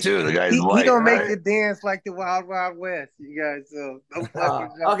white too. The guy's white. He gonna right? make you dance like the Wild Wild West, you guys. So don't fuck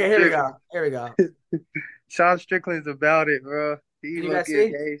with Sean okay, here we go. Here we go. Sean Strickland's about it, bro. He you guys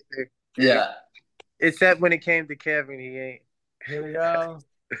see? Yeah. Except when it came to Kevin, he ain't. Here we go.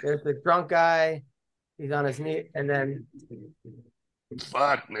 There's the drunk guy. He's on his knee, and then.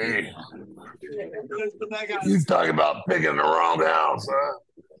 Fuck me. You talking about picking the wrong house, huh?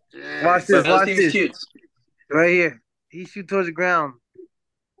 Yeah. Watch this. Watch this. Shoots. Right here. He shoot towards the ground.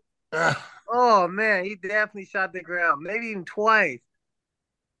 Oh man, he definitely shot the ground. Maybe even twice.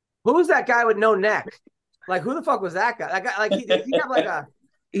 Who's that guy with no neck? Like who the fuck was that guy? That guy, like he got like a.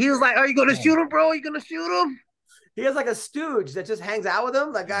 He was like, "Are you gonna shoot him, bro? Are you gonna shoot him?" He has like a stooge that just hangs out with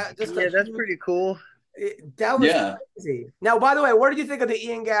him. Like just that's pretty cool. That was crazy. Now, by the way, what did you think of the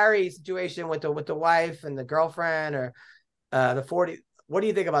Ian Gary situation with the wife and the girlfriend or the 40? What do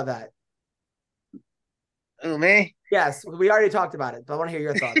you think about that? Oh, me? Yes, we already talked about it, but I want to hear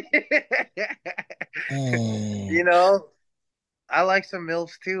your thoughts. You know, I like some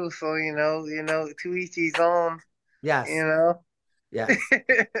MILFs too, so you know, to each his own. Yes. You know. Yes.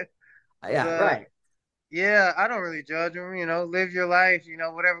 Yeah. Right. Yeah, I don't really judge them. You know, live your life. You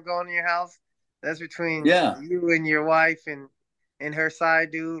know, whatever going in your house. That's between you and your wife and her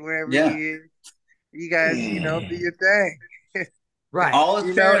side dude, wherever he is. You guys, you know, do your thing. Right. All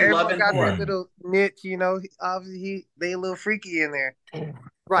is fair in love and got war. that little niche, you know. Obviously, they a little freaky in there.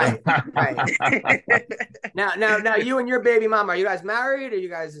 Right. Right. now, you and your baby mama, are you guys married? Are you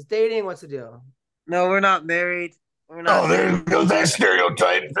guys just dating? What's the deal? No, we're not married. We're not. Oh, there goes that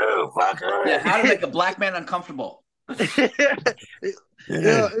stereotype too. Fuck right. Yeah, how to make a black man uncomfortable. It's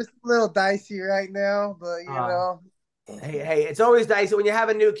a little dicey right now, but you know. Hey, it's always dicey when you have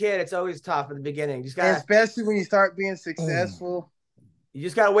a new kid. It's always tough at the beginning. You just gotta, especially when you start being successful. You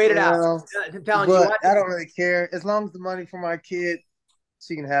just gotta wait it out. I'm telling you, I don't really care as long as the money for my kid,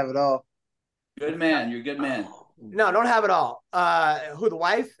 she can have it all. Good man, you're a good man. No, don't have it all. Who, the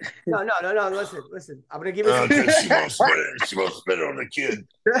wife? No. Listen. I'm gonna give you. She won't spit on the kid.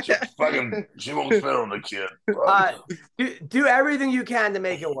 She won't spit on the kid. Do everything you can to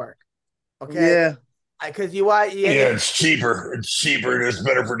make it work. Okay. Yeah. Because it's cheaper. It's cheaper. And it's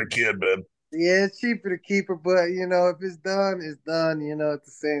better for the kid, man. Yeah, it's cheaper to keep her, but you know, if it's done, it's done. You know, at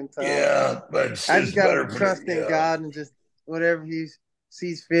the same time. Yeah, but I just gotta trust in God and just whatever He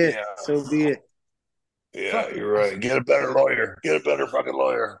sees fit, so be it. Yeah, you're right. Get a better lawyer. Get a better fucking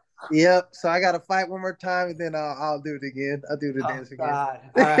lawyer. Yep. So I got to fight one more time, and then I'll do it again. I'll do the dance again.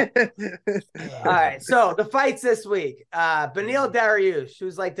 All right. So the fights this week. Beneil Dariush,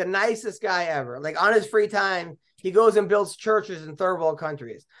 who's like the nicest guy ever. Like on his free time, he goes and builds churches in third world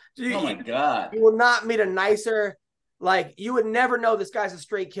countries. Oh my God! You will not meet a nicer. Like you would never know this guy's a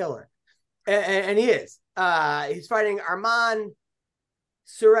straight killer, and he is. He's fighting Arman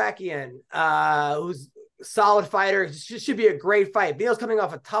Surakian, who's solid fighter. Should be a great fight. Beal's coming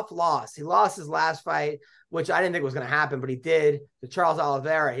off a tough loss. He lost his last fight, which I didn't think was going to happen, but he did, to Charles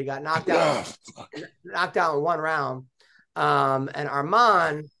Oliveira. He got knocked out in one round. And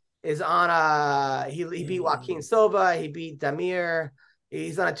Arman is on he beat Joaquin Silva. He beat Damir.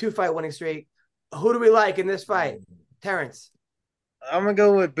 He's on a 2-fight winning streak. Who do we like in this fight? Terrence. I'm going to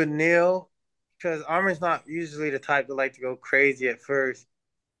go with Beneil because Arman's not usually the type to like to go crazy at first,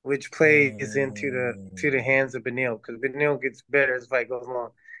 which plays into the hands of Beneil because Beneil gets better as the fight goes along.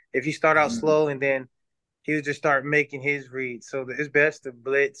 If you start out slow and then he'll just start making his reads. So it's best to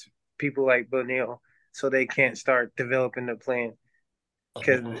blitz people like Beneil so they can't start developing the plan.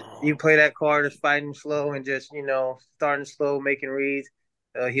 Because you play that card as fighting slow and just, you know, starting slow, making reads,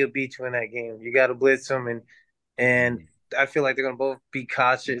 he'll beat you in that game. You got to blitz him and and I feel like they're gonna both be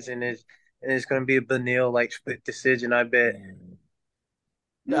cautious, and it's gonna be a Beneil like split decision. I bet.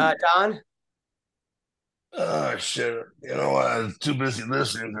 Don. Oh shit! You know, I was too busy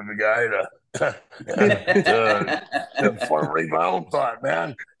listening to the guy to formulate my own thought,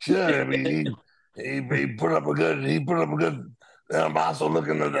 man. Shit, I mean, he put up a good. He put up a good. I'm also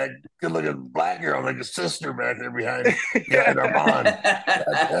looking at that good-looking black girl, like a sister back there behind Armand.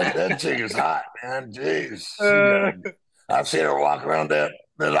 That chick is hot, man. Jeez, I've seen her walk around that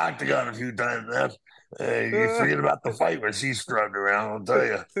octagon a few times, man. You forget about the fight when she's strutting around. I'll tell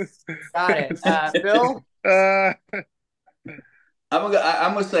you. Got it, Bill. I'm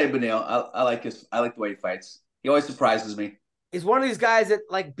gonna say Beneil. I like his. I like the way he fights. He always surprises me. He's one of these guys that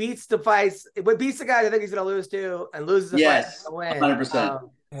like beats the fights. What beats the guy I think he's gonna lose to, and loses the fight to win.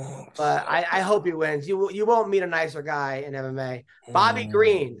 100%. But I hope he wins. You won't meet a nicer guy in MMA. Bobby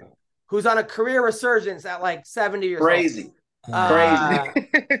Green, who's on a career resurgence at like 70 years Crazy. old.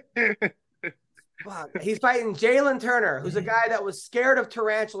 Crazy. He's fighting Jalen Turner, who's a guy that was scared of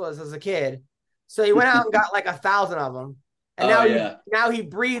tarantulas as a kid. So he went out and got like 1,000 of them. And now he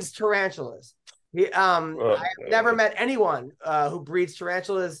breeds tarantulas. I've never met anyone who breeds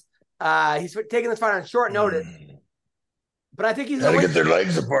tarantulas. He's taking this fight on short notice. But I think he's going to get their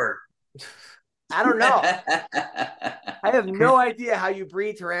legs apart. I don't know. I have no idea how you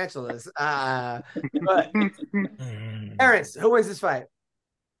breed tarantulas. But Terrence, who wins this fight?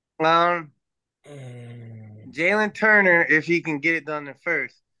 Jalen Turner, if he can get it done in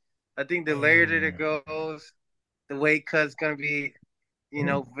first. I think the later that it goes, the weight cut's gonna be,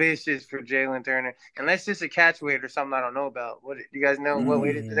 vicious for Jalen Turner. Unless it's a catch weight or something I don't know about. What do you guys know what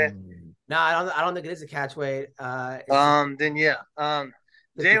weight is today? No, I don't think it is a catch weight. Then yeah.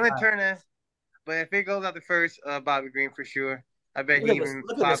 Jalen Turner, but if it goes out the first, Bobby Green for sure. I bet he even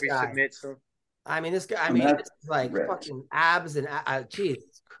probably submits him. This guy. This is like fucking abs and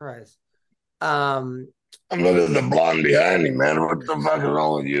Jesus Christ. I'm looking at the blonde behind me, man. What the fuck is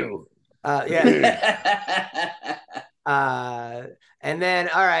wrong with you? And then,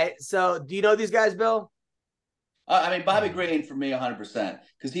 all right. So, do you know these guys, Bill? Bobby Green for me, 100%,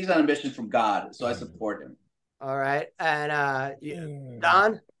 because he's on a mission from God, so I support him. All right, and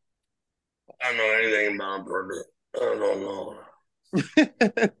Don. I don't know anything about Burger. I don't know.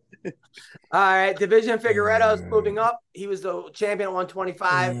 All right, Division Figueredo's moving up. He was the champion at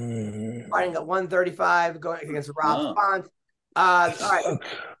 125, fighting at 135, going against Rob Font. All right,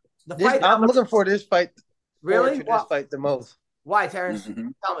 I'm looking for this fight. Really? This fight the most. Why, Terrence?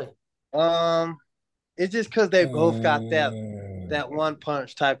 Tell me. It's just because they both got that one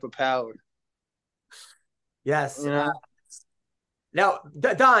punch type of power. Yes. Now,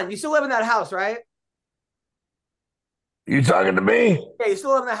 Don, you still live in that house, right? You talking to me? Yeah, you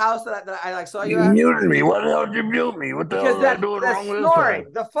still live in the house that I saw you at? You muted me. What the hell did you mute me? What the hell am I doing wrong with snoring,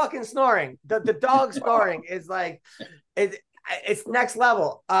 the fucking snoring. The dog snoring is like it's next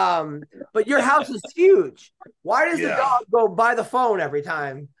level. But your house is huge. Why does the dog go by the phone every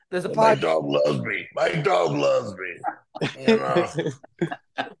time there's a podcast? My dog loves me. My dog loves me. You know?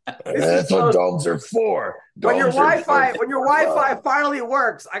 That's what dogs are for. When your Wi-Fi finally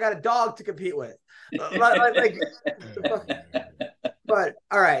works, I got a dog to compete with. But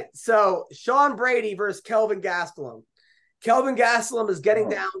all right, so Sean Brady versus Kelvin Gastelum. Kelvin Gastelum is getting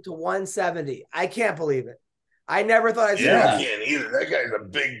down to 170. I can't believe it. I never thought I'd see that. I can't either. That guy's a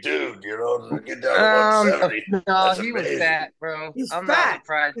big dude, to get down to 170. No, he was fat, bro. I'm not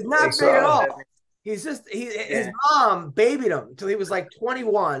surprised. He's not big at all. He's just his mom babied him until he was like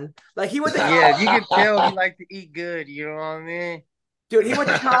 21. Like he went to you could tell he liked to eat good. You know what I mean? Dude, he went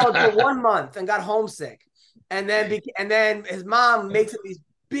to college for 1 month and got homesick, and then his mom makes him these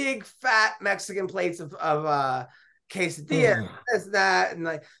big fat Mexican plates of quesadilla, this, that, and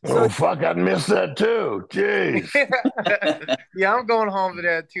like. So, fuck! I missed that too. Jeez. Yeah, I'm going home for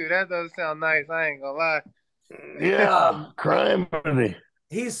that too. That doesn't sound nice. I ain't gonna lie. Yeah, crime movie.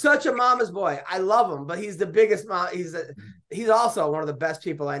 He's such a mama's boy. I love him, but he's the biggest mom. He's also one of the best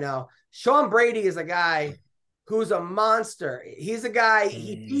people I know. Sean Brady is a guy who's a monster. He's a guy,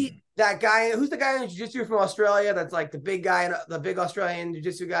 he beat that guy. Who's the guy in jiu-jitsu from Australia that's like the big guy, the big Australian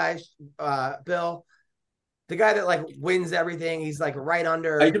jiu-jitsu guy, Bill? The guy that like wins everything. He's like right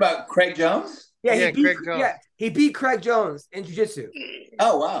under. Are you talking about Craig Jones? Yeah, he beat Craig Jones in jiu-jitsu.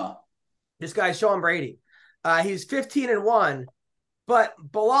 Oh, wow. This guy, Sean Brady. He's 15-1, but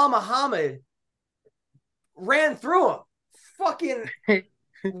Bilal Muhammad ran through him. Fucking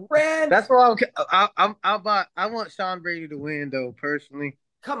ran. That's what I want Sean Brady to win, though, personally.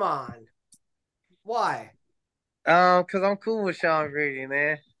 Come on. Why? Because I'm cool with Sean Brady,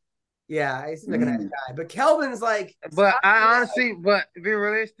 man. Yeah, he's like a nice guy. But Kelvin's like, but I honestly, but to be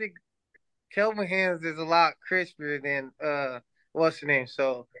realistic, Kelvin Hands is a lot crispier than what's the name.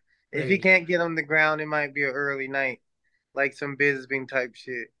 So if he can't get on the ground, it might be an early night, like some Bisbing type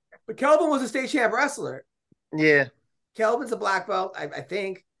shit. But Kelvin was a state champ wrestler. Yeah. Kelvin's a black belt, I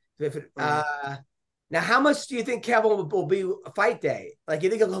think. Now, how much do you think Kelvin will be a fight day? Like, you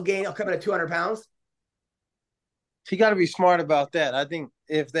think he'll come in at 200 pounds? He got to be smart about that. I think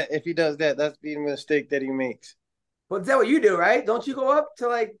if he does that, that's the mistake that he makes. Well, is that what you do, right? Don't you go up to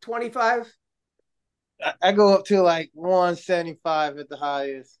like 25? I go up to like 175 at the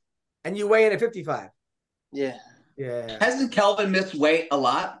highest. And you weigh in at 55? Yeah. Yeah. Hasn't Kelvin missed weight a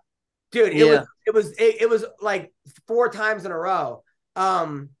lot? Dude, it was like 4 times in a row.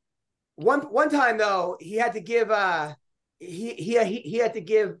 One time though, he had to give he had to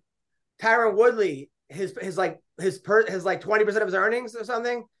give Tyron Woodley his 20% of his earnings or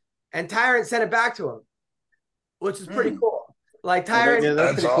something, and Tyron sent it back to him, which is pretty cool. Like Tyron,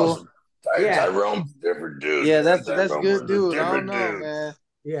 that's awesome. Cool. Yeah, Tyrone's a different dude. Yeah, that's good dude. I don't know, dude. man.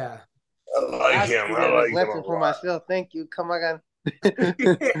 Yeah, I like him. I like him for myself. Thank you. Come on.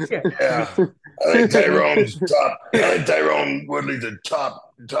 Yeah, I think Tyrone's top. I think Tyrone Woodley's a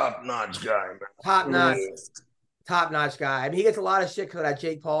top notch guy, man. Top notch guy. I mean, he gets a lot of shit for that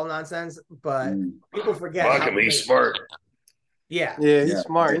Jake Paul nonsense, but people forget. Fuck him, he's smart. Yeah, he's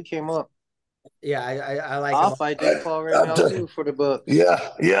smart. He came up. Yeah, I like. I'll fight Jake Paul right now too for the buck.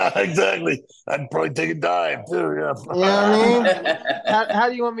 Yeah, exactly. I'd probably take a dive too. Yeah. You know what I mean? How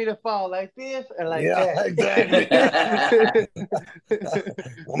do you want me to fall? Like this or like that? Exactly.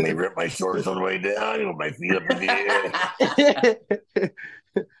 Want me to rip my shorts all the way down with my feet up in the air?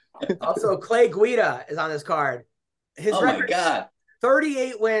 Also, Clay Guida is on this card. His record, my God,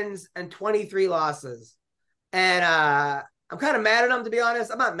 38 wins and 23 losses, and I'm kind of mad at him, to be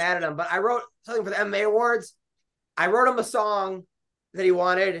honest. I'm not mad at him, but I wrote something for the MMA Awards. I wrote him a song that he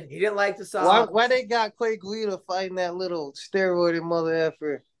wanted. He didn't like the song. Why they got Clay Guida fighting that little steroided mother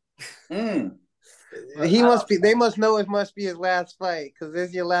effer? He must be. They must know it must be his last fight, because this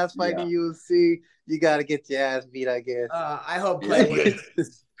is your last fight in UFC. You got to get your ass beat, I guess. I hope Clay.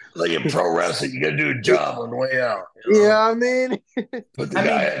 Like in pro wrestling, you got to do a job on the way out. You know what I mean? Put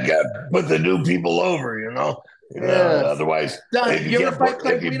the new people over, you know? Otherwise, if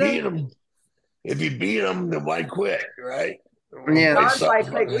you beat them, then why quit, right? Yeah, Don's fight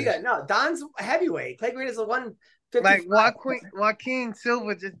Clay Guida. No, Don's heavyweight. Clay Guida's a 155. Like Joaquin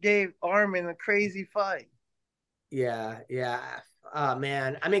Silva just gave Armin a crazy fight. Yeah. Oh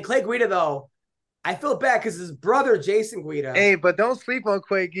man, I mean Clay Guida though. I feel bad because his brother Jason Guida. Hey, but don't sleep on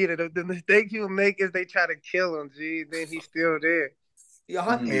Clay Guida. The mistake he will make is they try to kill him. Gee, then he's still there.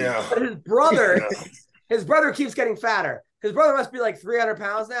 Yeah. But his brother. His brother keeps getting fatter. His brother must be like 300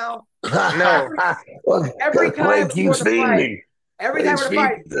 pounds now. No. Every time keeps feeding. Every time we're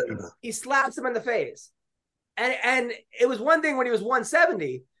fight, he slaps him in the face. And it was one thing when he was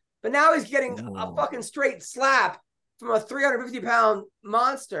 170, but now he's getting a fucking straight slap from a 350-pound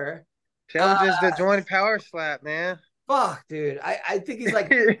monster. Tell him just the joint power slap, man. Fuck, dude. I think he's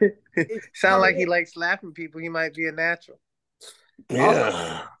like... Sound like he likes slapping people. He might be a natural. Yeah.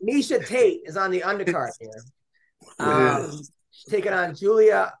 Also, Misha Tate is on the undercard here. She's taking on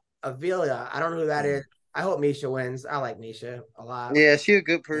Julia Avila. I don't know who that is. I hope Misha wins. I like Misha a lot. Yeah, she's a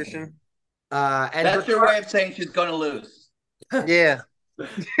good person. And that's your way of saying she's going to lose. Yeah.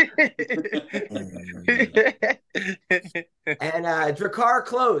 And Drakkar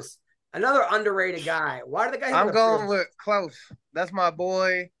Close, another underrated guy. Why do the guys? I'm going with Close. That's my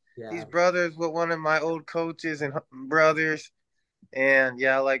boy. Yeah. He's brothers with one of my old coaches and brothers. And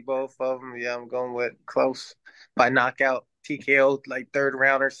yeah, I like both of them. Yeah, I'm going with Close by knockout, TKO, like third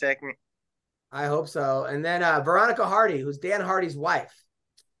round or second. I hope so. And then Veronica Hardy, who's Dan Hardy's wife.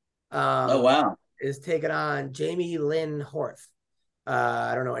 Oh, wow. Is taking on Jamie Lynn Horth.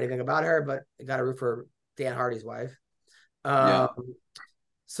 I don't know anything about her, but I got to root for Dan Hardy's wife.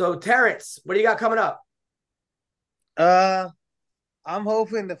 So, Terrence, what do you got coming up? I'm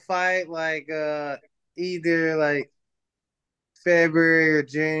hoping to fight like either like February or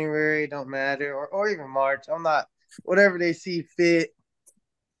January, don't matter, or even March. I'm not, whatever they see fit,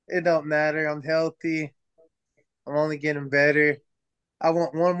 it don't matter. I'm healthy. I'm only getting better. I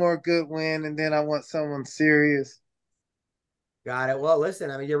want one more good win, and then I want someone serious. Got it. Well,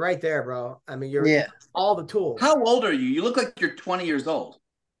 listen, I mean, you're right there, bro. I mean, you're all the tools. How old are you? You look like you're 20 years old.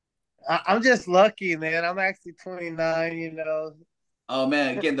 I'm just lucky, man. I'm actually 29, you know. Oh,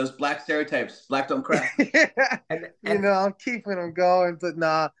 man. Again, those black stereotypes. Black don't crack. You know, I'm keeping them going, but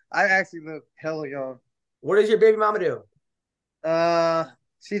nah, I actually look hella young. What does your baby mama do?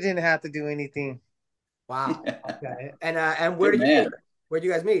 She didn't have to do anything. Wow. Okay. And where Good did you man. meet? Where did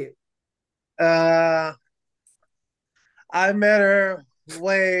you guys meet? I met her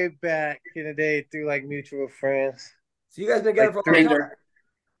way back in the day through like mutual friends. So you guys been together Like for a long time?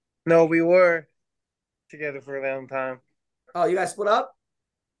 No, we were together for a long time. Oh, you guys split up?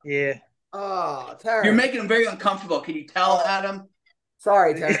 Yeah. Oh, Terrence. You're making him very uncomfortable. Can you tell, Adam?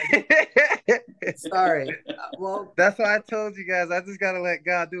 Sorry, Terrence. Sorry. Well, that's why I told you guys. I just gotta let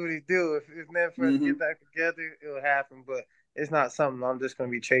God do what He do. If it's meant for us to get back together, it'll happen. But it's not something I'm just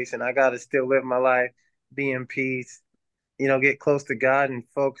gonna be chasing. I gotta still live my life, be in peace. Get close to God and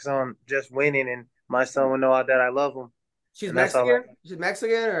focus on just winning. And my son will know that I love him. She's Mexican. She's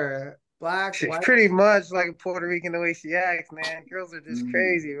Mexican or black? She's white? pretty much like a Puerto Rican the way she acts, man. Girls are just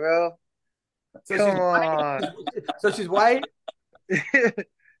crazy, bro. So Come on. So she's white.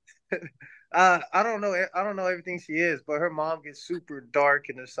 I don't know. I don't know everything she is, but her mom gets super dark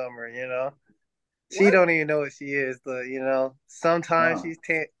in the summer. She don't even know what she is. But sometimes she's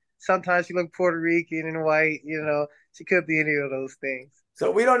sometimes she looks Puerto Rican and white. She could be any of those things. So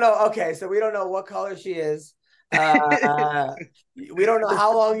we don't know. Okay, so we don't know what color she is. We don't know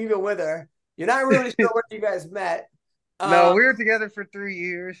how long you've been with her. You're not really sure where you guys met. No, we were together for 3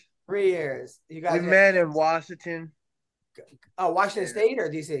 years. 3 years. You guys met in Washington. Oh, Washington State or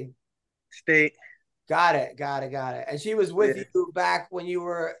DC? State. Got it. And she was with you back when you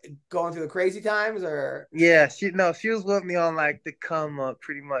were going through the crazy times, or? Yeah, she was with me on like the come up,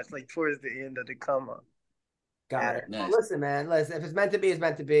 pretty much, like towards the end of the come up. Got it. Nice. Listen, man. If it's meant to be, it's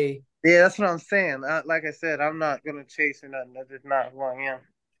meant to be. Yeah, that's what I'm saying. Like I said, I'm not gonna chase or nothing. That's just not who I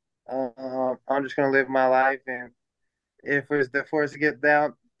am. I'm just gonna live my life, and if it's for us to get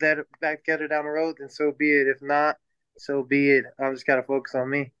back together down the road, then so be it. If not, so be it. I just gotta focus on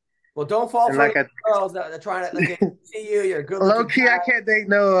me. Well, don't fall for girls that are trying to see you. You're good. Low key, I can't date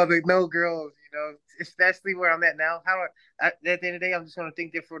no girls. Especially where I'm at now. At the end of the day, I'm just gonna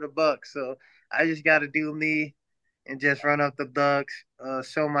think there for the buck. So I just gotta do me, and just run up the bucks.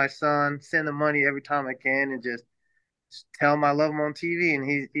 Show my son, send the money every time I can, and just tell him I love him on TV,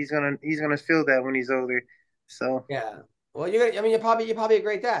 and he's gonna feel that when he's older. So yeah. Well, you're probably a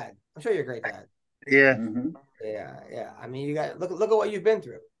great dad. I'm sure you're a great dad. Yeah. Yeah. I mean, you got look at what you've been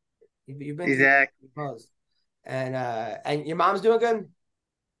through. You've been exactly. Through and your mom's doing good.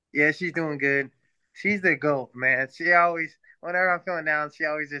 Yeah, she's doing good. She's the GOAT, man. She always, whenever I'm feeling down, she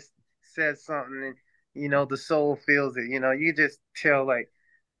always just says something, and the soul feels it. You just tell like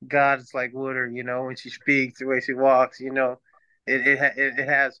God's like with her. When she speaks, the way she walks. It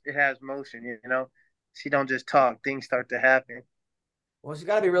has motion. She don't just talk. Things start to happen. Well, she's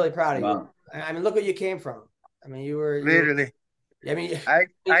got to be really proud of you. I mean, look where you came from. I mean, you were literally. I mean, I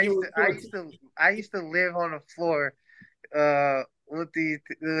used to live on the floor, with pretty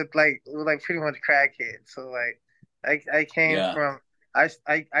much crackheads. So like, I came from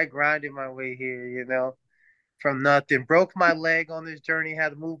I grinded my way here, from nothing. Broke my leg on this journey. Had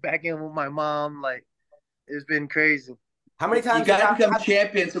to move back in with my mom. Like, it's been crazy. How many times you got to become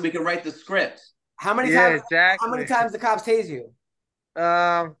champion so we can write the script? How many times? Exactly. How many times the cops tase you?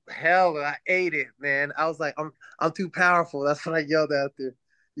 Hell, I ate it, man. I was like, I'm too powerful. That's what I yelled out there.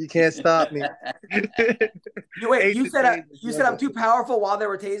 You can't stop me. You said I'm too powerful while they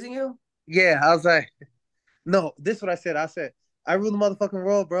were tasing you? Yeah, I was like, no, this is what I said. I said, I rule the motherfucking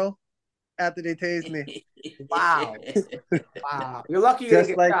world, bro. After they tased me. Wow. You're lucky you didn't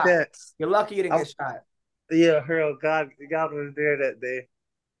get like shot. That. You're lucky you didn't get shot. Yeah, hell, God was there that day.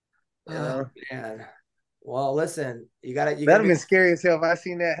 Man. Well, listen, that'd have been scary as hell if I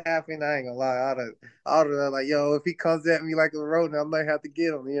seen that happen. I ain't gonna lie. I'd have like, yo, if he comes at me like a rodent, I might have to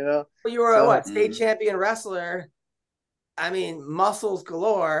get him. Well, you were a state champion wrestler. I mean, muscles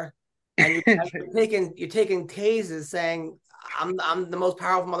galore, and you're taking tases, saying I'm the most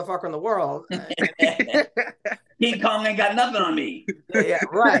powerful motherfucker in the world. King Kong ain't got nothing on me. Yeah,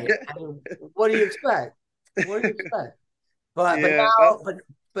 right. I mean, what do you expect?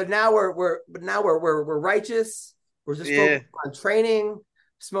 But now we're righteous. We're just focused on training,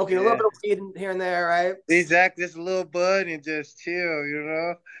 smoking a little bit of weed here and there, right? Exactly, just a little bud and just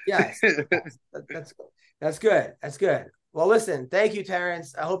chill, Yes, that's good. That's good. Well, listen, thank you,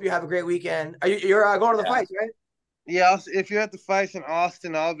 Terrence. I hope you have a great weekend. You're going to the fights, right? Yeah, if you're at the fights in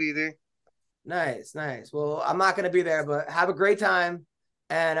Austin, I'll be there. Nice. Well, I'm not going to be there, but have a great time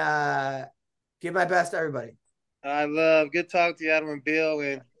and give my best to everybody. Good talk to you, Adam and Bill,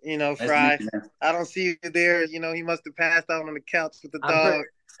 and Fry. I don't see you there. He must have passed out on the couch with the dog.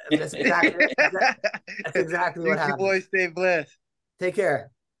 That's exactly what happened. You boys stay blessed. Take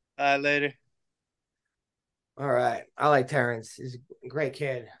care. Later. All right. I like Terrence. He's a great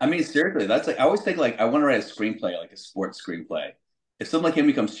kid. I mean, seriously, that's like I always think like I want to write a screenplay, like a sports screenplay. If someone like him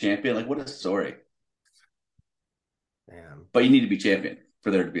becomes champion, like what a story. Damn. But you need to be champion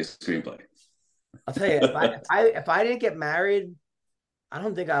for there to be a screenplay. I'll tell you, if I didn't get married, I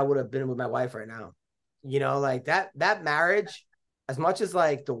don't think I would have been with my wife right now. You know, like that marriage, as much as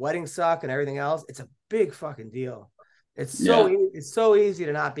like the wedding suck and everything else, it's a big fucking deal. It's so easy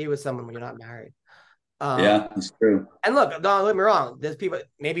to not be with someone when you're not married. Yeah, that's true. And look, don't get me wrong. There's people,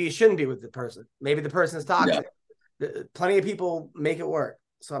 maybe you shouldn't be with the person. Maybe the person is toxic. Yeah. Plenty of people make it work.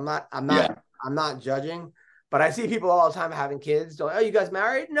 So I'm not judging. But I see people all the time having kids. Oh, you guys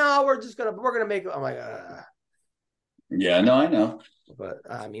married? No, we're gonna make it. I'm like, yeah, no, I know. But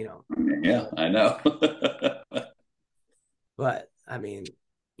you know. Yeah, I know. But I mean,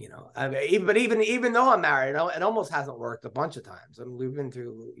 you know, even though I'm married, it almost hasn't worked a bunch of times. I mean, we've been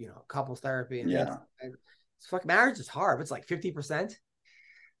through, you know, couples therapy, and it's fuck, marriage is hard. It's like 50%.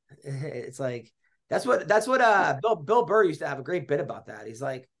 It's like that's what Bill Burr used to have a great bit about that. He's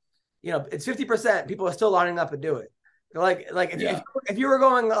like, you know, it's 50%. People are still lining up to do it. Like if you were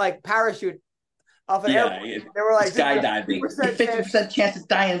going like parachute off an airplane, they were like skydiving. 50% chance of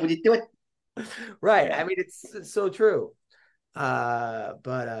dying. Would you do it? Right. Yeah. I mean, it's so true.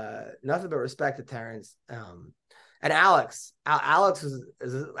 But nothing but respect to Terrence. And Alex. Alex is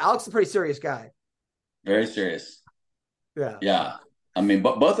a pretty serious guy. Very serious. Yeah. Yeah. I mean,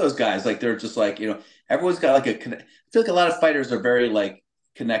 both those guys, like they're just like, you know, everyone's got like I feel like a lot of fighters are very like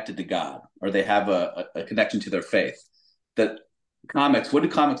connected to God, or they have a connection to their faith. That what do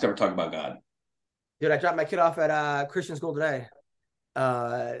comics ever talk about God? Dude, I dropped my kid off at Christian school today.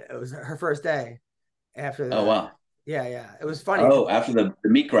 It was her first day after the, oh wow. Yeah. It was funny. Oh, after the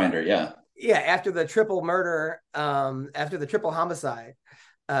meat grinder, yeah. Yeah, after the triple murder, after the triple homicide.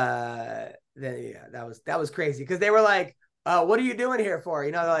 That was crazy because they were like, what are you doing here for?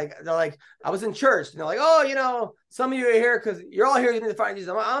 You know, they're like, I was in church. And they're like, oh, you know, some of you are here because you're all here to find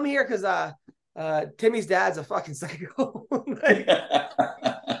Jesus. I'm here because Timmy's dad's a fucking psycho. Like,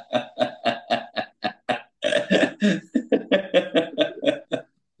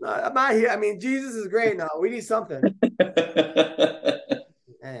 I'm not here. I mean, Jesus is great now. We need something.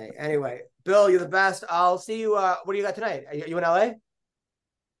 Hey, anyway, Bill, you're the best. I'll see you. What do you got tonight? Are you in LA?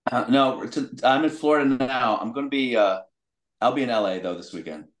 No, I'm in Florida now. I'm going to be. I'll be in LA though this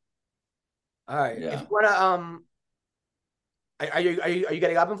weekend. All right. Yeah. If you wanna, are you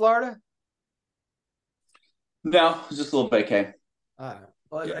getting up in Florida? No, just a little vacay.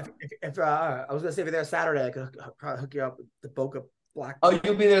 Well, yeah. If I was gonna say if you're there Saturday, I could probably hook you up with the Boca Black. Oh,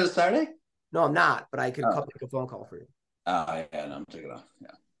 you'll be there this Saturday? No, I'm not, but I could make a phone call for you. Oh, yeah, no, I'm taking it off. Yeah.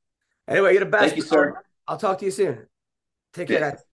 Anyway, you're the best. Thank you, sir. I'll talk to you soon. Take care, guys.